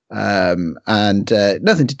 and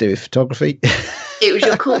nothing to do with photography. It was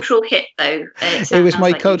your cultural hit, though. It was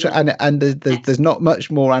my culture, and there's not much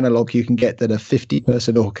more analog you can get than a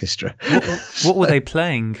 50-person orchestra. What were they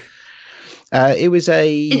playing? It was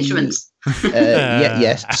instruments.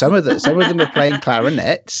 Yes. Some of them were playing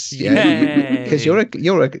clarinets. Because you're a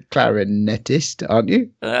clarinetist, aren't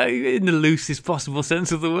you? In the loosest possible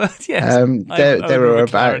sense of the word, yes.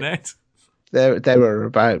 There were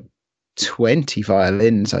about 20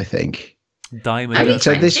 violins, I think. Diamond.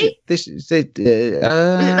 So this is it.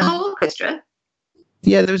 The whole orchestra.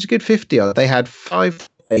 Yeah, there was a good 50 of it. They had 5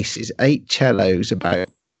 basses, 8 cellos, about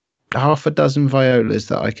half a dozen violas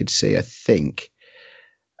that I could see, I think.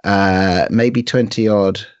 Maybe 20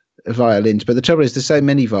 odd violins. But the trouble is, there's so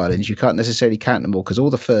many violins, you can't necessarily count them all, because all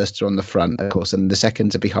the firsts are on the front, of course, and the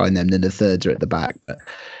seconds are behind them, then the thirds are at the back.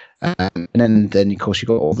 And then of course, you've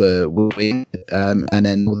got all the woodwind, and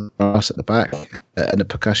then all the brass at the back, and the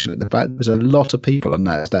percussion at the back. There's a lot of people on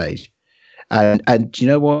that stage. And you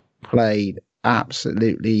know what? Played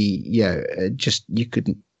absolutely, just, you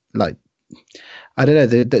couldn't, like, I don't know,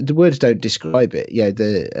 the words don't describe it.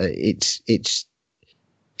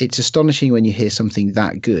 It's astonishing when you hear something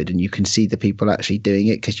that good and you can see the people actually doing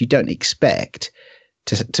it, because you don't expect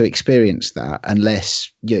to experience that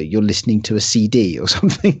unless you're listening to a CD or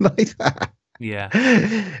something like that. Yeah.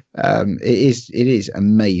 It is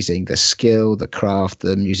amazing. The skill, the craft,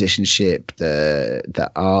 the musicianship,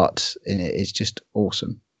 the art in it is just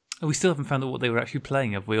awesome. We still haven't found out what they were actually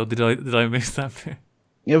playing, have we? Or did I miss that bit?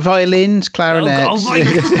 Violins, clarinets. Oh my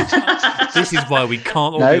God. This is why we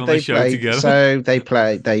can't all be on the show together. So they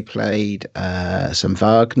played some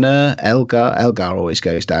Wagner. Elgar always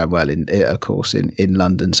goes down well in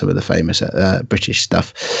London. Some of the famous British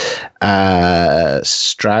stuff.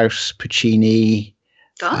 Strauss, Puccini.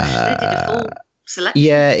 Gosh, they did a full selection.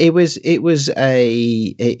 Yeah, it was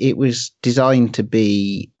designed to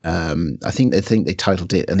be. I think they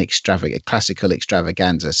titled it an classical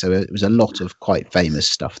extravaganza. So it was a lot of quite famous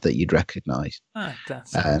stuff that you'd recognise. That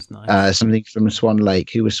sounds nice. Something from Swan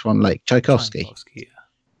Lake. Who was Swan Lake? Tchaikovsky. Yeah.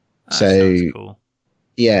 So cool.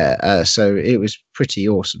 Yeah. So it was pretty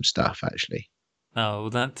awesome stuff, actually. Oh,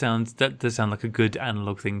 that does sound like a good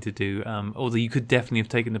analog thing to do. Although you could definitely have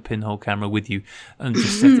taken the pinhole camera with you and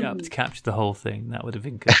just set it up to capture the whole thing. That would have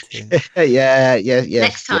been good too. Yeah.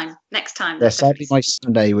 Next time. Yeah, sadly, my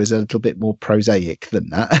Sunday was a little bit more prosaic than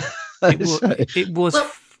that. It was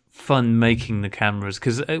fun making the cameras,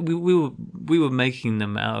 because we were making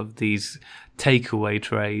them out of these takeaway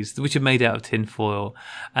trays, which are made out of tin foil.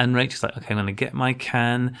 And Rachel's like, okay, I'm going to get my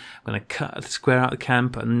can, I'm going to cut a square out the can,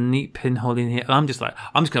 put a neat pinhole in here. And I'm just like,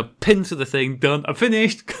 I'm just going to pin to the thing, done, I'm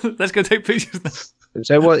finished. Let's go take pictures now.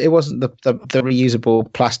 So it wasn't the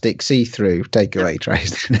reusable plastic see-through takeaway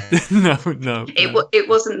trays. No. It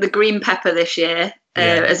wasn't the green pepper this year,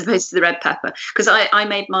 as opposed to the red pepper, because I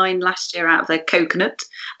made mine last year out of a coconut,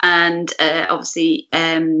 and obviously,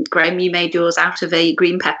 Graham, you made yours out of a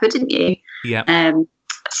green pepper, didn't you? Yeah.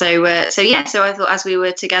 So I thought, as we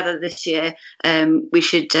were together this year, we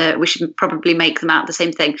should probably make them out the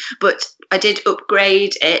same thing. But I did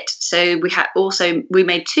upgrade it, so we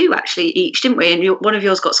made 2 actually each, didn't we? And one of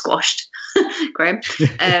yours got squashed, Graham.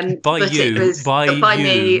 By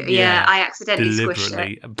me. Yeah, I accidentally squished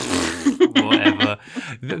it. Whatever.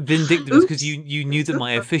 Vindictive, because you knew that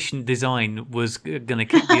my efficient design was going to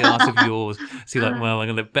kick the ass of yours. So you're like, well, I'm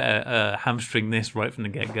going to better hamstring this right from the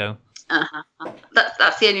get-go.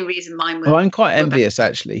 That's the only reason mine was. Well, I'm quite envious,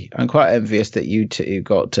 actually. I'm quite envious that you two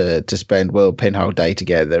got to spend World Pinhole Day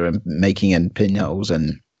together and making pinholes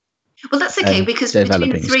and. Well, that's okay, because between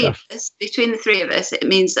the three of us, it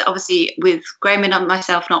means that obviously with Graham and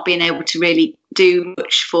myself not being able to really do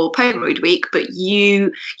much for Polaroid Week, but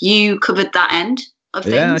you covered that end of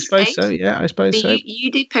things. Yeah, I suppose so. Yeah, I suppose so.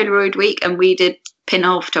 You did Polaroid Week and we did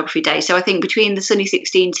Pinhole Photography Day. So I think between the Sunny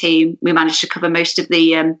 16 team, we managed to cover most of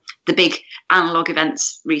the big analog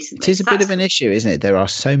events recently. It is a bit of an issue, isn't it? There are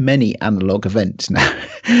so many analog events now.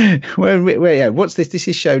 What's this? This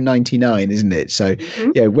is show 99, isn't it? So,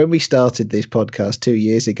 when we started this podcast 2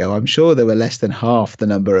 years ago, I'm sure there were less than half the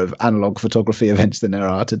number of analog photography events than there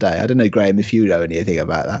are today. I don't know, Graham, if you know anything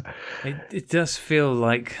about that. It does feel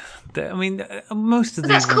like, most of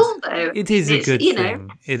these. That's cool, though. It is a good thing.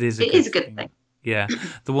 It is a good thing. Yeah,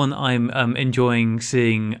 the one I'm enjoying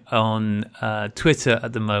seeing on Twitter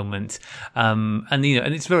at the moment, and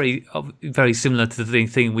it's very, very similar to the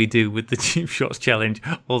thing we do with the Cheap Shots Challenge,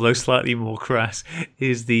 although slightly more crass.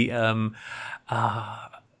 Is the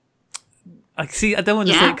I see. I don't want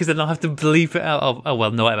to say it because then I'll have to bleep it out. Oh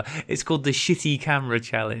well, no, whatever. It's called the Shitty Camera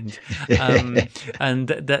Challenge, and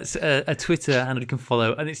that's a Twitter handle you can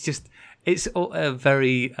follow. And it's a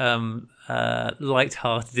very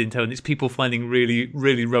light-hearted in tone. It's people finding really,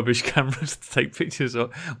 really rubbish cameras to take pictures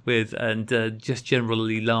with, and just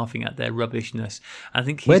generally laughing at their rubbishness. I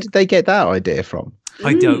think. Where did they get that idea from?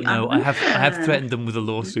 I don't know. I have threatened them with a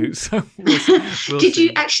lawsuit. So we'll did see.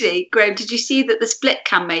 You actually, Graham? Did you see that the split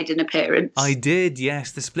cam made an appearance? I did,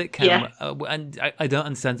 yes, the split camera, Yeah. And I don't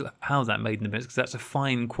understand how that made an appearance because that's a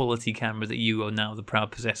fine quality camera that you are now the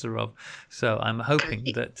proud possessor of. So I'm hoping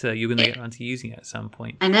that you're going to get around to using it at some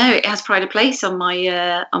point. I know it has pride of place on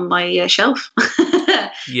my shelf.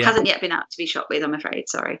 Yeah. Hasn't yet been out to be shot with, I'm afraid.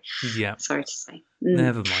 Sorry. Yeah, Sorry to say.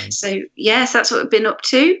 never mind. So yes, that's what we've been up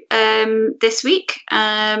to this week.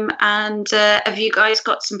 And have you guys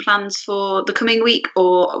got some plans for the coming week,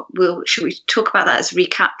 or should we talk about that as a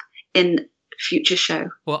recap in future show?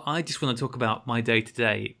 Well, I just want to talk about my day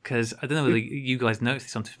today because I don't know whether you guys noticed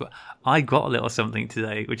something, but I got a little something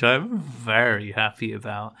today, which I'm very happy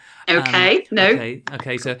about. Okay,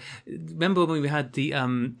 Okay. So remember when we had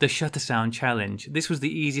the Shutter Sound Challenge? This was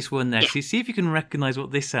the easiest one there. Yeah. So see if you can recognise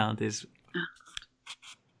what this sound is.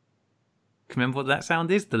 Can you remember what that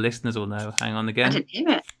sound is? The listeners will know. Hang on again. I didn't hear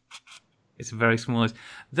it. It's a very small noise.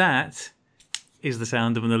 That is the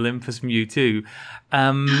sound of an Olympus Mewtwo.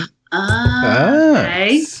 Okay.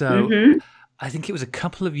 So I think it was a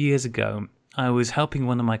couple of years ago. I was helping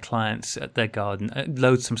one of my clients at their garden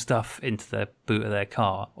load some stuff into the boot of their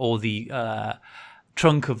car, or the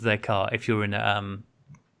trunk of their car if you're in a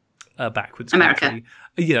backwards America. country.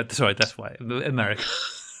 Yeah, sorry, that's why. America.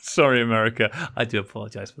 Sorry, America. I do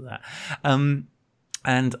apologise for that.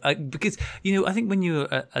 Because, I think when you're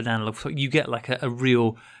an analog, you get like a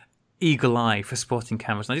real eagle eye for spotting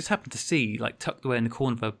cameras. And I just happened to see, like tucked away in the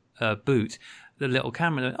corner of a boot, the little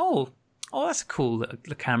camera. And oh, that's a cool little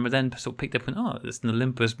camera. Then sort of picked up and, it's an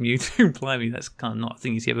Olympus Mewtwo. Blimey, that's kind of not a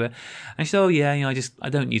thing you see everywhere. And she said, I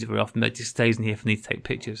don't use it very often, but it just stays in here for me to take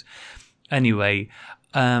pictures. Anyway,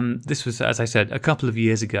 this was, as I said, a couple of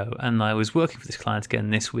years ago, and I was working for this client again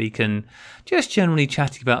this week and just generally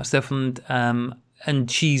chatting about stuff, and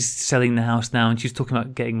she's selling the house now, and she's talking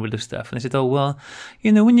about getting rid of stuff. And I said, oh, well,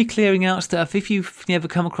 when you're clearing out stuff, if you've never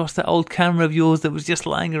come across that old camera of yours that was just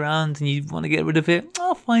lying around and you want to get rid of it,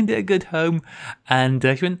 I'll find it a good home. And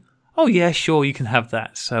she went, oh, yeah, sure, you can have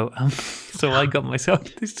that. So I got myself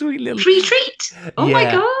this sweet little... Free treat! Oh, Yeah,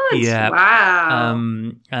 my God! yeah. Wow!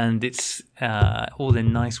 And it's all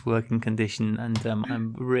in nice working condition, and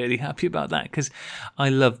I'm really happy about that because I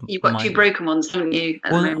love. You've got two broken ones, haven't you?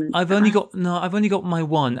 At the moment? I've only got my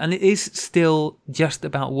one, and it is still just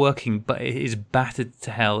about working, but it is battered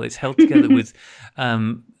to hell. It's held together with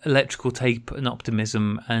electrical tape and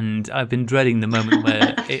optimism, and I've been dreading the moment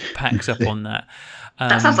where it packs up on that.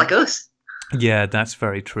 That sounds like us. Yeah, that's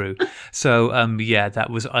very true. So,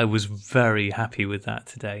 I was very happy with that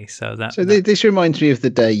today. So this reminds me of the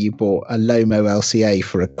day you bought a Lomo LCA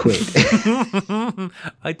for £1.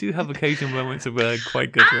 I do have occasional moments of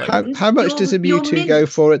quite good. How much does a Mewtwo go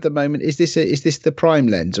for at the moment? Is this the prime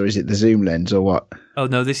lens, or is it the zoom lens, or what? Oh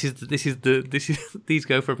no, these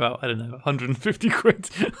go for about, I don't know, 150 quid.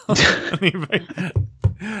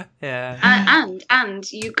 Yeah.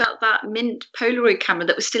 And you got that mint Polaroid camera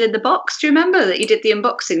that was still in the box. Do you remember that you did the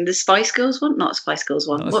unboxing? The Spice Girls one, not a Spice Girls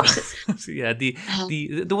one. What's it? Yeah, the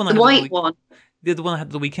one. The white one. The one I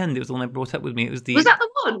had the weekend. It was the one I brought up with me. It was the. Was that the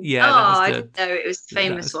one? Yeah. I didn't know it was the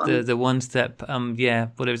famous one. The one step. Yeah.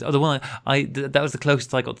 What it was? Oh, the one that was the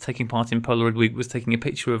closest I got to taking part in Polaroid Week. Was taking a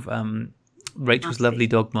picture of Rachel's lovely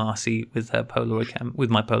dog Marcy with her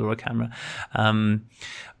with my Polaroid camera.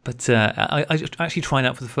 But I actually tried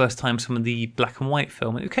out for the first time some of the black and white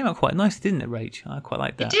film. It came out quite nice, didn't it, Rach? I quite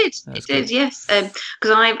liked that. It did, yes.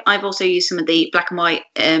 Because I've also used some of the black and white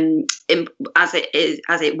as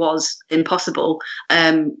it was Impossible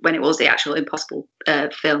when it was the actual Impossible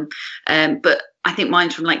film. But I think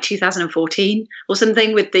mine's from like 2014 or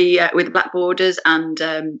something with the black borders. And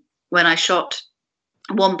when I shot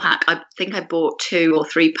one pack, I think I bought 2 or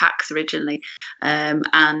 3 packs originally, and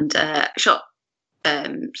shot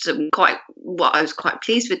some I was quite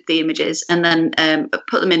pleased with the images, and then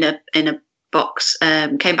put them in a box.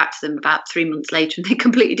 Came back to them about 3 months later, and they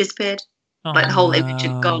completely disappeared. Like the whole image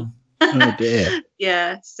had gone. Oh dear.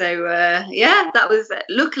 Yeah. So that was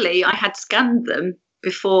luckily I had scanned them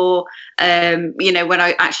before, when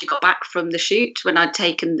I actually got back from the shoot, when I'd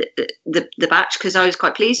taken the batch, because I was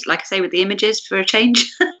quite pleased, like I say, with the images for a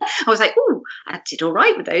change. I was like, oh, I did all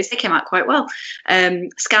right with those. They came out quite well.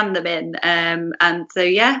 Scanned them in. And so,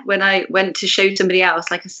 when I went to show somebody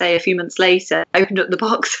else, like I say, a few months later, I opened up the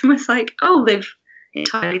box and was like, oh, they've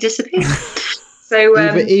entirely disappeared.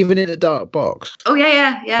 So even in a dark box. Oh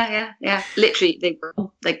yeah. Literally,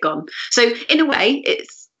 they're gone. So in a way,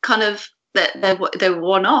 it's kind of they're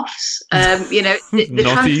one-offs. The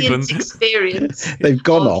transient experience. They've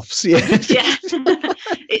gone offs. Yeah. Yeah.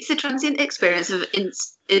 It's a transient experience of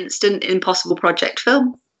instant impossible project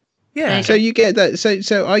film. Yeah. So you get that.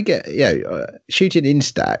 So I get shooting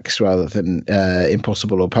Instax rather than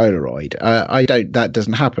Impossible or Polaroid. That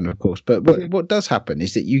doesn't happen, of course. But what does happen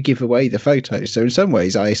is that you give away the photos. So in some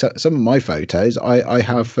ways, some of my photos I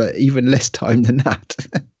have even less time than that.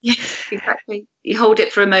 Yeah, exactly. You hold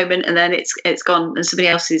it for a moment and then it's gone, and somebody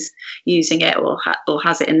else is using it or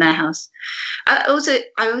has it in their house. I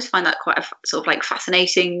always find that quite a sort of like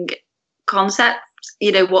fascinating concept.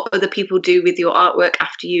 What other people do with your artwork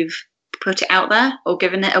after you've put it out there or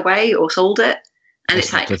given it away or sold it. And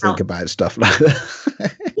it's like to think about stuff like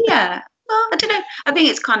that. Yeah. Well, I don't know. I think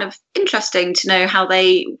it's kind of interesting to know how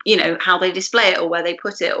they display it or where they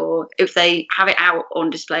put it, or if they have it out on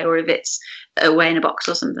display or if it's away in a box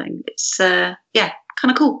or something. It's kind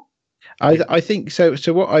of cool. I think so.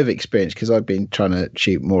 So what I've experienced, because I've been trying to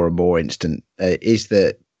shoot more and more instant, is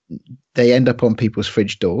that they end up on people's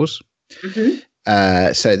fridge doors. Mm-hmm.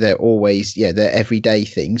 So they're always, they're everyday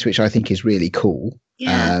things, which I think is really cool.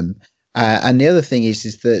 Yeah. And the other thing is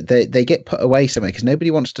that they get put away somewhere because nobody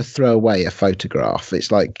wants to throw away a photograph.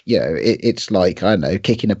 It's like, it's like, I don't know,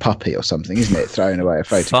 kicking a puppy or something, isn't it? Throwing away a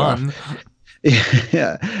photograph. Fun.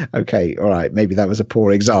 Yeah. Okay. All right. Maybe that was a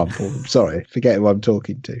poor example. I'm sorry. Forget who I'm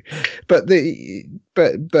talking to. But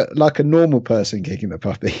like a normal person kicking a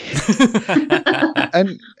puppy.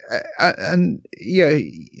 and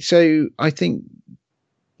so I think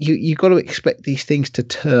you got to expect these things to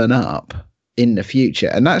turn up in the future,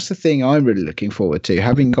 and that's the thing I'm really looking forward to.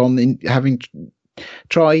 Having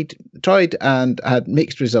tried and had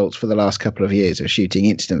mixed results for the last couple of years of shooting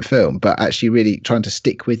instant film, but actually really trying to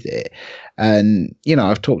stick with it. And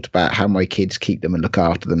I've talked about how my kids keep them and look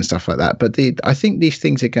after them and stuff like that, but I think these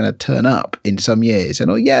things are going to turn up in some years, and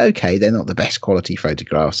they're not the best quality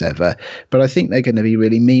photographs ever, but I think they're going to be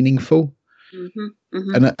really meaningful. Mm-hmm,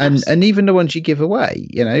 mm-hmm. And even the ones you give away,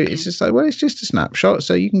 it's just like, well, it's just a snapshot,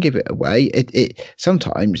 so you can give it away.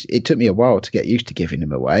 Sometimes it took me a while to get used to giving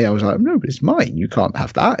them away. I was like, no, but it's mine. You can't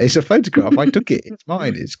have that. It's a photograph. I took it. It's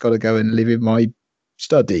mine. It's got to go and live in my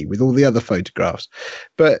study with all the other photographs.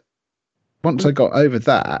 But once I got over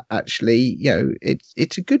that, actually,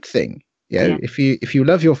 it's a good thing. Yeah. If you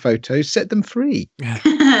love your photos, set them free.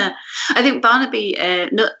 I think Barnaby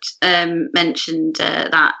Nutt mentioned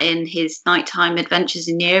that in his Nighttime Adventures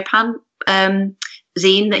in Neopan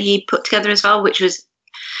zine that he put together as well, which was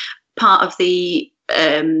part of the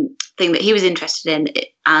thing that he was interested in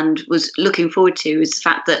and was looking forward to, is the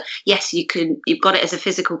fact that yes, you've got it as a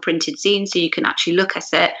physical printed zine, so you can actually look at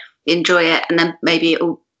it, enjoy it, and then maybe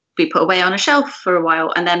it'll be put away on a shelf for a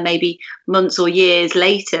while, and then maybe months or years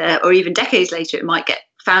later or even decades later it might get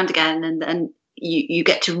found again, and then you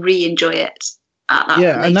get to re-enjoy it at that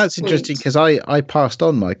and that's point. Interesting, because I passed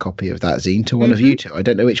on my copy of that zine to one of you two. I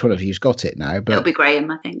don't know which one of you's got it now, but it'll be Graham,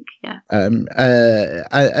 I think. And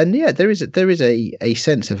there is a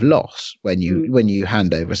sense of loss when you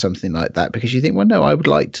hand over something like that, because you think, well, no, I would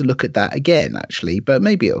like to look at that again actually, but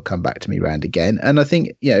maybe it'll come back to me round again. And I think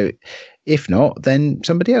if not, then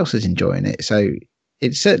somebody else is enjoying it. So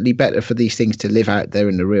it's certainly better for these things to live out there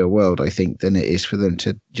in the real world, I think, than it is for them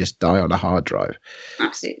to just die on a hard drive.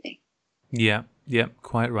 Absolutely. Yeah,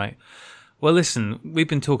 quite right. Well, listen, we've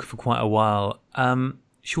been talking for quite a while.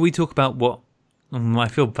 Should we talk about what... I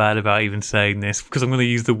feel bad about even saying this, because I'm going to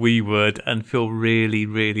use the we word and feel really,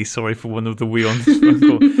 really sorry for one of the we on this phone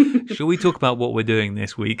call. Should we talk about what we're doing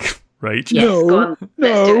this week, Rach? Yes, go on.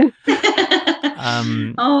 Let's do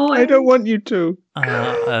it. I don't want you to.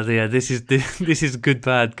 This is good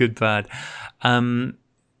bad.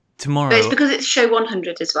 Tomorrow. But it's because it's show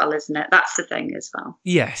 100 as well, isn't it? That's the thing as well.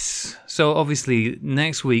 Yes. So obviously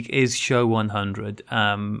next week is show 100.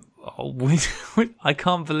 I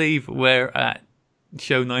can't believe we're at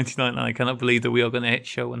show 99, and I cannot believe that we are going to hit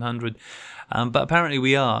show 100. But apparently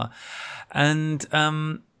we are. And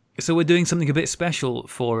so we're doing something a bit special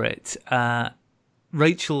for it.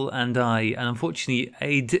 Rachel and I, and unfortunately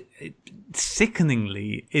Aid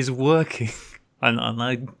sickeningly is working, and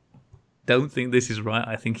I don't think this is right.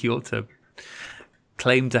 I think he ought to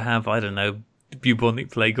claim to have, I don't know,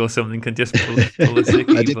 bubonic plague or something and just pull a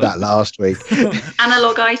sickie. I did that last week.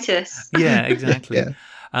 Analogitis. Yeah, exactly. Yeah.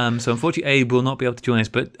 So unfortunately, Abe will not be able to join us.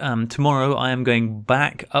 But tomorrow, I am going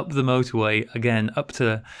back up the motorway again,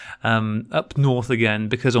 up north again,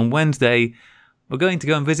 because on Wednesday we're going to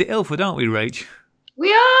go and visit Ilford, aren't we, Rach?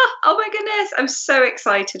 We are. Oh my goodness. I'm so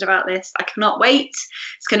excited about this. I cannot wait.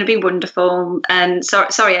 It's going to be wonderful. And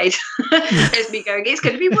sorry, Aid. It's me going, it's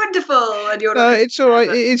going to be wonderful. And you're it's all right.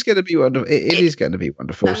 It is going to be wonderful. It is going to be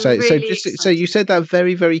wonderful. So you said that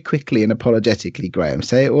very, very quickly and apologetically, Graham.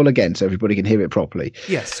 Say it all again so everybody can hear it properly.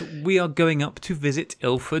 Yes, we are going up to visit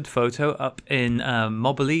Ilford Photo up in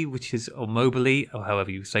Moberly, or Moberly, or however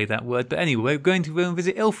you say that word. But anyway, we're going to go and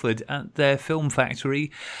visit Ilford at their film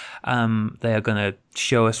factory. They are going to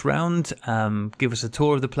show us round, give us a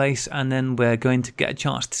tour of the place, and then we're going to get a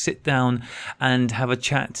chance to sit down and have a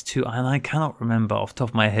chat to, and I cannot remember off the top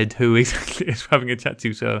of my head who exactly is having a chat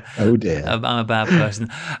to, so oh dear, I'm a bad person.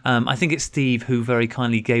 I think it's Steve, who very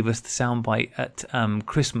kindly gave us the soundbite at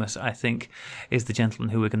Christmas, I think, is the gentleman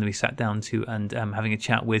who we're going to be sat down to and having a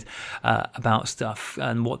chat with about stuff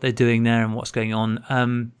and what they're doing there and what's going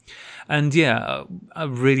on. And yeah,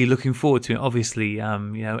 I'm really looking forward to it. Obviously,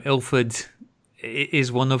 Ilford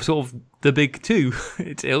is one of sort of the big two.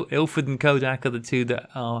 It's Ilford and Kodak are the two that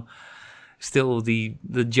are still the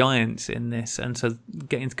giants in this, and so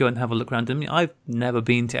getting to go and have a look around. I mean, I've never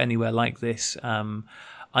been to anywhere like this.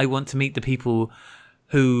 I want to meet the people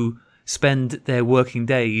who spend their working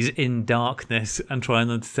days in darkness and try and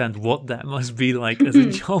understand what that must be like as a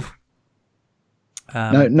job.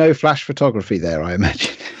 No flash photography there, I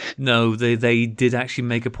imagine. No, they did actually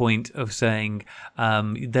make a point of saying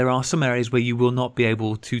there are some areas where you will not be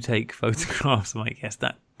able to take photographs. I'm like, yes,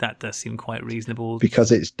 that does seem quite reasonable.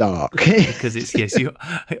 Because it's dark. Because it's, yes,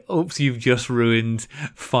 you've just ruined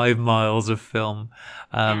 5 miles of film.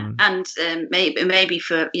 And maybe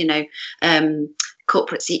for,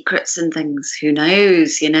 corporate secrets and things. Who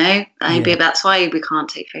knows, Maybe that's why we can't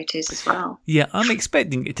take photos as well. Yeah, I'm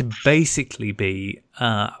expecting it to basically be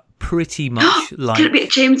pretty much like... Could it be a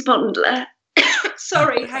James Bond lair?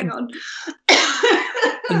 Sorry, hang on.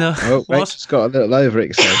 No, Rachel's got a little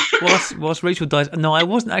overexcited. Whilst Rachel dies, no, I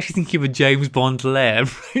wasn't actually thinking of a James Bond lair.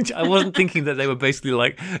 I wasn't thinking that they were basically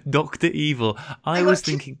like Dr. Evil. I was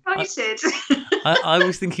thinking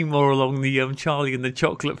more along the Charlie and the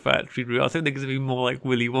Chocolate Factory route. I think they're going to be more like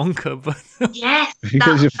Willy Wonka, but yes,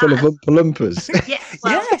 because you're full of Oompa Loompas. Yes,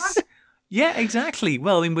 yes. Yeah, exactly.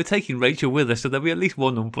 Well, I mean, we're taking Rachel with us, so there'll be at least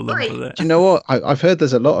one Oompa Loompa there. Do you know what? I've heard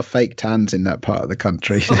there's a lot of fake tans in that part of the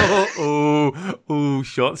country. oh,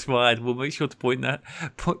 shots fired. We'll make sure to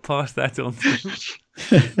pass that on.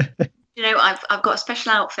 I've got a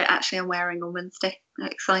special outfit actually I'm wearing on Wednesday. I'm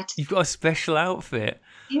excited. You've got a special outfit?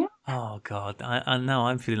 Yeah. Oh, God. I know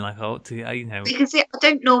I'm feeling like I ought to, Because I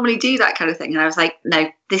don't normally do that kind of thing. And I was like, no,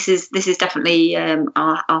 this is definitely,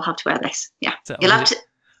 I'll have to wear this. Yeah. So, you'll have to...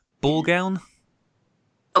 Ball gown?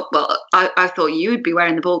 Oh, well, I thought you would be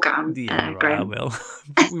wearing the ball gown, yeah, Graham. I will.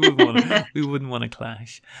 we wouldn't want to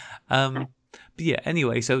clash. But yeah,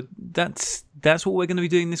 anyway, so that's what we're going to be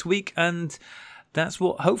doing this week, and that's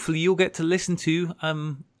what hopefully you'll get to listen to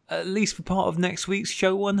at least for part of next week's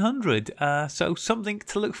show 100. So something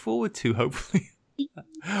to look forward to, hopefully.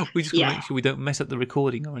 We just want to make sure we don't mess up the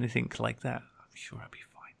recording or anything like that. I'm sure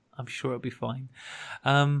it'll be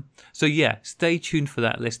fine. So yeah, stay tuned for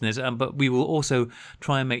that, listeners. But we will also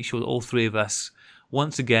try and make sure that all three of us,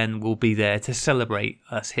 once again, will be there to celebrate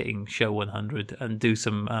us hitting show 100 and do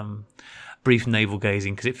some brief navel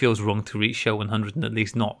gazing, because it feels wrong to reach show 100 and at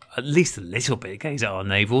least a little bit gaze at our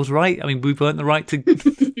navels, right? I mean, we've earned the right to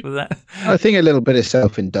for that. I think a little bit of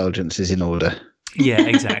self-indulgence is in order. Yeah,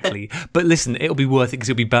 exactly. But listen, it'll be worth it because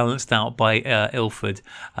it'll be balanced out by Ilford.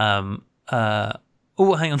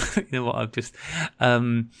 Oh, hang on. You know what? I've just...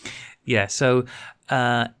 so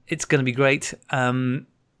it's going to be great.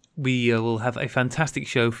 We will have a fantastic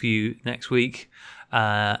show for you next week.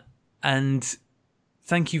 And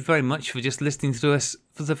thank you very much for just listening to us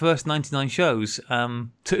for the first 99 shows.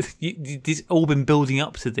 It's all been building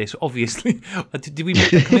up to this, obviously. Did we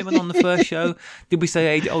make a commitment on the first show? Did we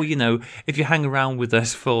say, if you hang around with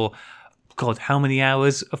us for, God, how many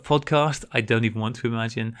hours of podcast? I don't even want to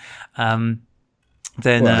imagine.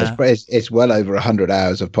 Then it's well over 100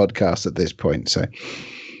 hours of podcast at this point. So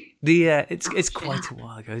it's quite a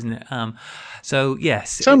while ago, isn't it? So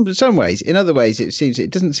yes, some ways. In other ways,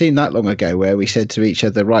 it doesn't seem that long ago where we said to each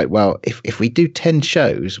other, right, well, if we do 10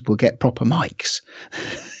 shows, we'll get proper mics.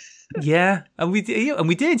 Yeah, and we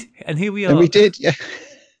did, and here we are. And we did, yeah.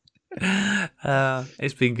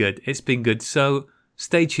 It's been good. So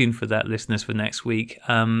stay tuned for that, listeners, for next week.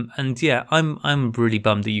 And yeah, I'm really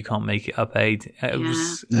bummed that you can't make it up, Aid.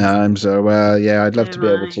 No, I'm so well. Yeah, I'd love to be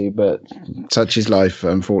able to, but such is life,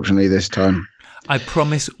 unfortunately, this time. I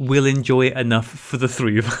promise we'll enjoy it enough for the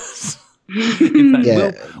three of us. In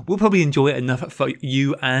fact, we'll probably enjoy it enough for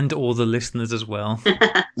you and all the listeners as well.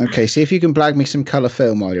 Okay, see if you can blag me some colour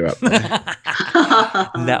film while you're up there.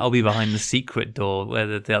 That'll be behind the secret door,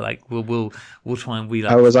 where they're like, we'll try and wheel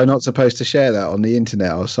up. Oh, was I not supposed to share that on the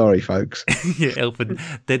internet? Oh, sorry, folks. Yeah, Ilford,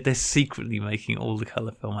 they're secretly making all the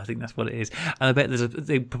colour film. I think that's what it is. And I bet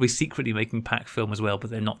they're probably secretly making pack film as well,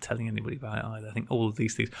 but they're not telling anybody about it either. I think all of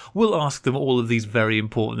these things. We'll ask them all of these very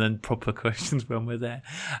important and proper questions when we're there.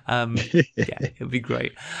 Yeah, it'll be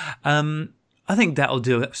great. I think that'll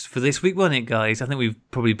do it for this week, won't it, guys? I think we've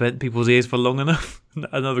probably bent people's ears for long enough.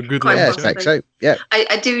 Another good one. Yeah, I think so. Yeah.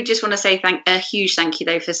 I do just want to say a huge thank you,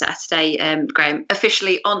 though, for Saturday, Graham,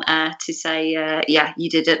 officially on air to say, you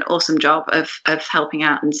did an awesome job of helping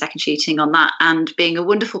out and second shooting on that and being a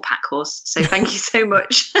wonderful pack horse. So thank you so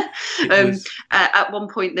much. At one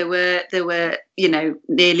point, there were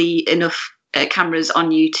nearly enough cameras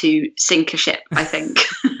on you to sink a ship, I think.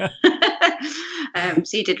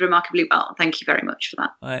 So you did remarkably well. Thank you very much for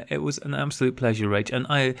that. It was an absolute pleasure, Rach. And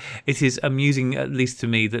it is amusing, at least to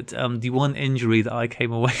me, that the one injury that I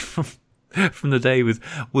came away from the day with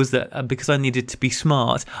was that because I needed to be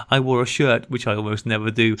smart, I wore a shirt, which I almost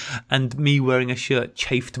never do, and me wearing a shirt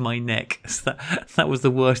chafed my neck. So that was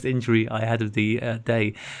the worst injury I had of the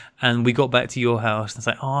day. And we got back to your house and I was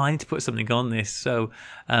like, I need to put something on this. So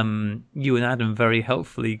you and Adam very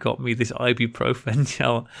helpfully got me this ibuprofen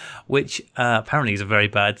gel, which apparently is a very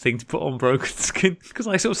bad thing to put on broken skin, because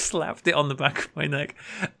I sort of slapped it on the back of my neck,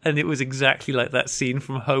 and it was exactly like that scene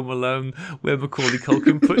from Home Alone where Macaulay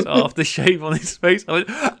Culkin puts aftershave on his face. I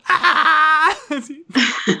went, ah!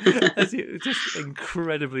 As it just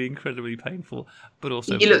incredibly, incredibly painful, but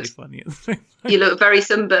also very funny. You look very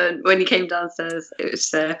sunburned when you came downstairs. It was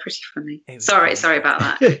pretty funny. Sorry about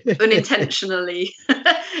that. Unintentionally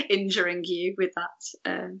injuring you with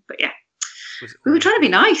that. But yeah, we were trying to be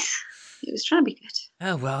nice. It was trying to be good.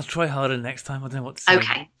 Oh, well, I'll try harder next time. I don't know what to say.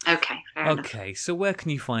 Okay, fair enough. Okay, so where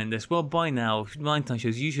can you find us? Well, by now, Nine Time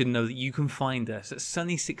Shows, you should know that you can find us at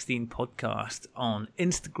Sunny16 Podcast on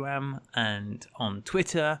Instagram and on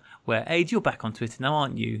Twitter, where, Aid, you're back on Twitter now,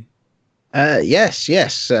 aren't you? Yes.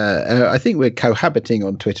 I think we're cohabiting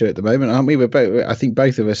on Twitter at the moment, aren't we? I think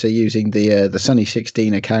both of us are using the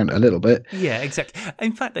Sunny16 account a little bit. Yeah, exactly.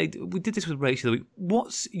 In fact, we did this with Rachel.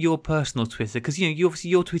 What's your personal Twitter? Because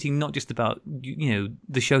you're tweeting not just about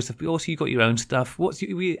the show stuff, but also you've got your own stuff. What's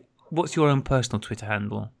your own personal Twitter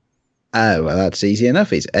handle? Well, that's easy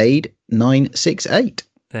enough. It's Aid968.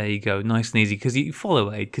 There you go, nice and easy. Because you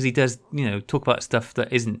follow Aid, because he does, talk about stuff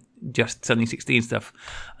that isn't just Sunny16 stuff,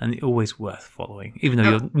 and it's always worth following. Even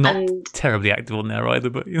though you're not terribly active on there either,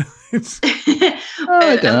 but it's...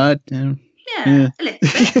 I don't know. Yeah. A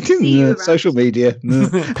little social media.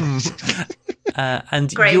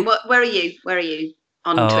 And Graham, where are you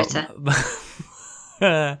on Twitter?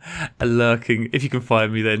 Lurking. If you can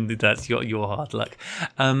find me, then that's your hard luck.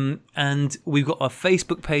 And we've got our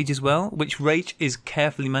Facebook page as well, which Rach is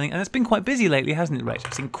carefully managing, and it's been quite busy lately, hasn't it, Rach?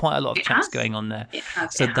 I've seen quite a lot of chats going on there.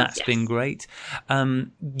 That's been great.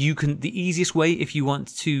 The easiest way, if you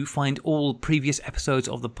want to find all previous episodes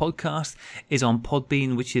of the podcast, is on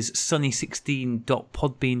Podbean, which is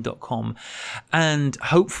sunny16.podbean.com, and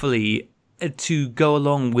hopefully, to go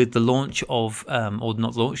along with the launch of,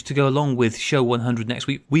 to go along with Show 100 next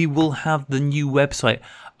week, we will have the new website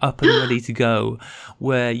up and ready to go,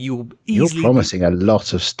 where you'll easily... You're promising a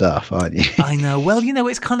lot of stuff, aren't you? I know. Well,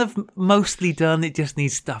 it's kind of mostly done. It just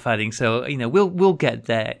needs stuff adding. So, we'll get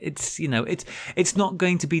there. It's not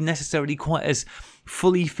going to be necessarily quite as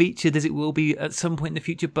fully featured as it will be at some point in the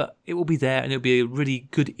future, but it will be there, and it'll be a really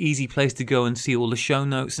good, easy place to go and see all the show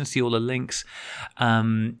notes and see all the links.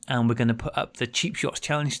 And we're going to put up the Cheap Shots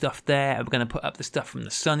Challenge stuff there, and we're going to put up the stuff from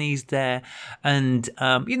the Sunnies there, and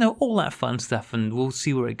all that fun stuff, and we'll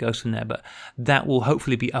see where it goes from there. But that will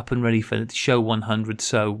hopefully be up and ready for Show 100,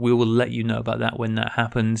 so we will let you know about that when that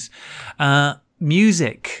happens.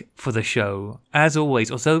 Music for the show, as always.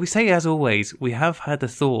 Although we say as always, we have had a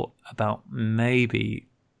thought about maybe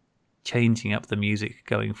changing up the music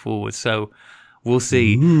going forward. So We'll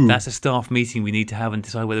see. Ooh. That's a staff meeting we need to have and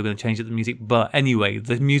decide whether we're going to change up the music. But anyway,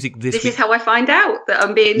 the music this This week, is how I find out that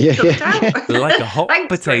I'm being chucked out. like a hot Thanks,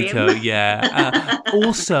 potato, Graham. yeah.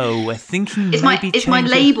 Also, we're thinking Is maybe my change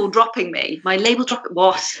label dropping me? My label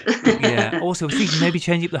what? yeah. Also, we're thinking maybe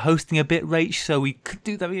changing up the hosting a bit, Rach, so we could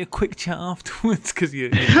do that in a quick chat afterwards. Because you.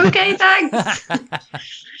 Okay, thanks.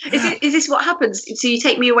 Is this what happens? So you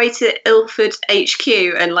take me away to Ilford HQ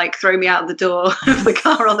and like throw me out the door of the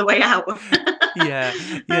car on the way out? yeah.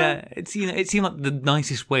 It seemed like the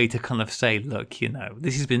nicest way to kind of say, look,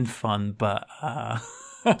 this has been fun, but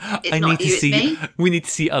It's not you, it's me. We need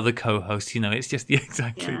to see other co-hosts. It's just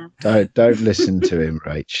exactly. Yeah. Don't listen to him,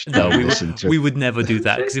 Rach. We would never do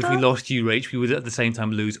that, because if we lost you, Rach, we would at the same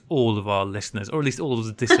time lose all of our listeners, or at least all of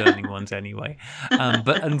the discerning ones anyway.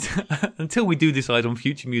 But until we do decide on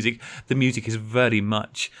future music, the music is very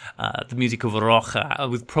much the music of Rocha,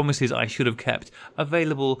 with promises I should have kept,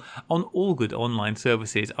 available on all good online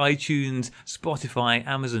services: iTunes, Spotify,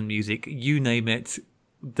 Amazon Music, you name it.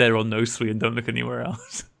 They're on those three, and don't look anywhere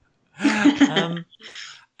else.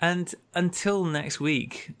 And until next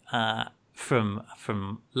week,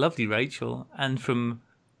 from lovely Rachel and from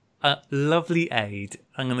lovely Aid,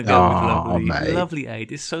 I'm going to go with lovely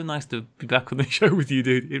Aid. It's so nice to be back on the show with you,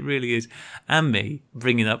 dude. It really is. And me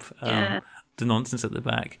bringing up the nonsense at the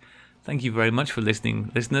back. Thank you very much for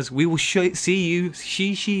listening, listeners. We will see you.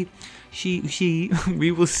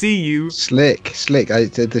 We will see you. Slick.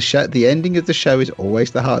 The ending of the show is always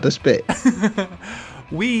the hardest bit.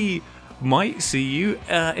 We might see you, if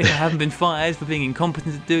I haven't been fired for being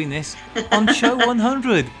incompetent at doing this, on show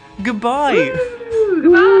 100. Goodbye.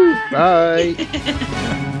 Woo, Bye.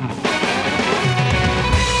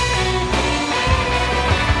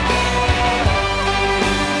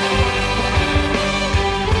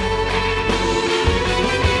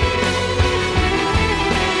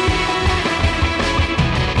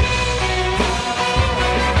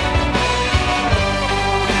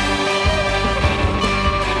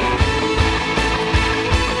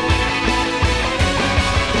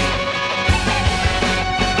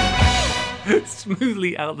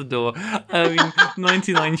 Smoothly out the door.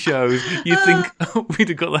 99 shows. You'd think we'd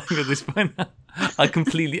have got the hang of this by now. I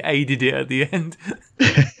completely aided it at the end.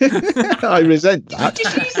 I resent that.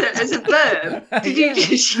 Did you use it as a verb? Did you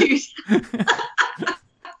just use?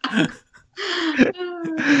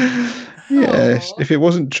 Yes. If it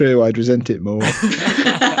wasn't true, I'd resent it more.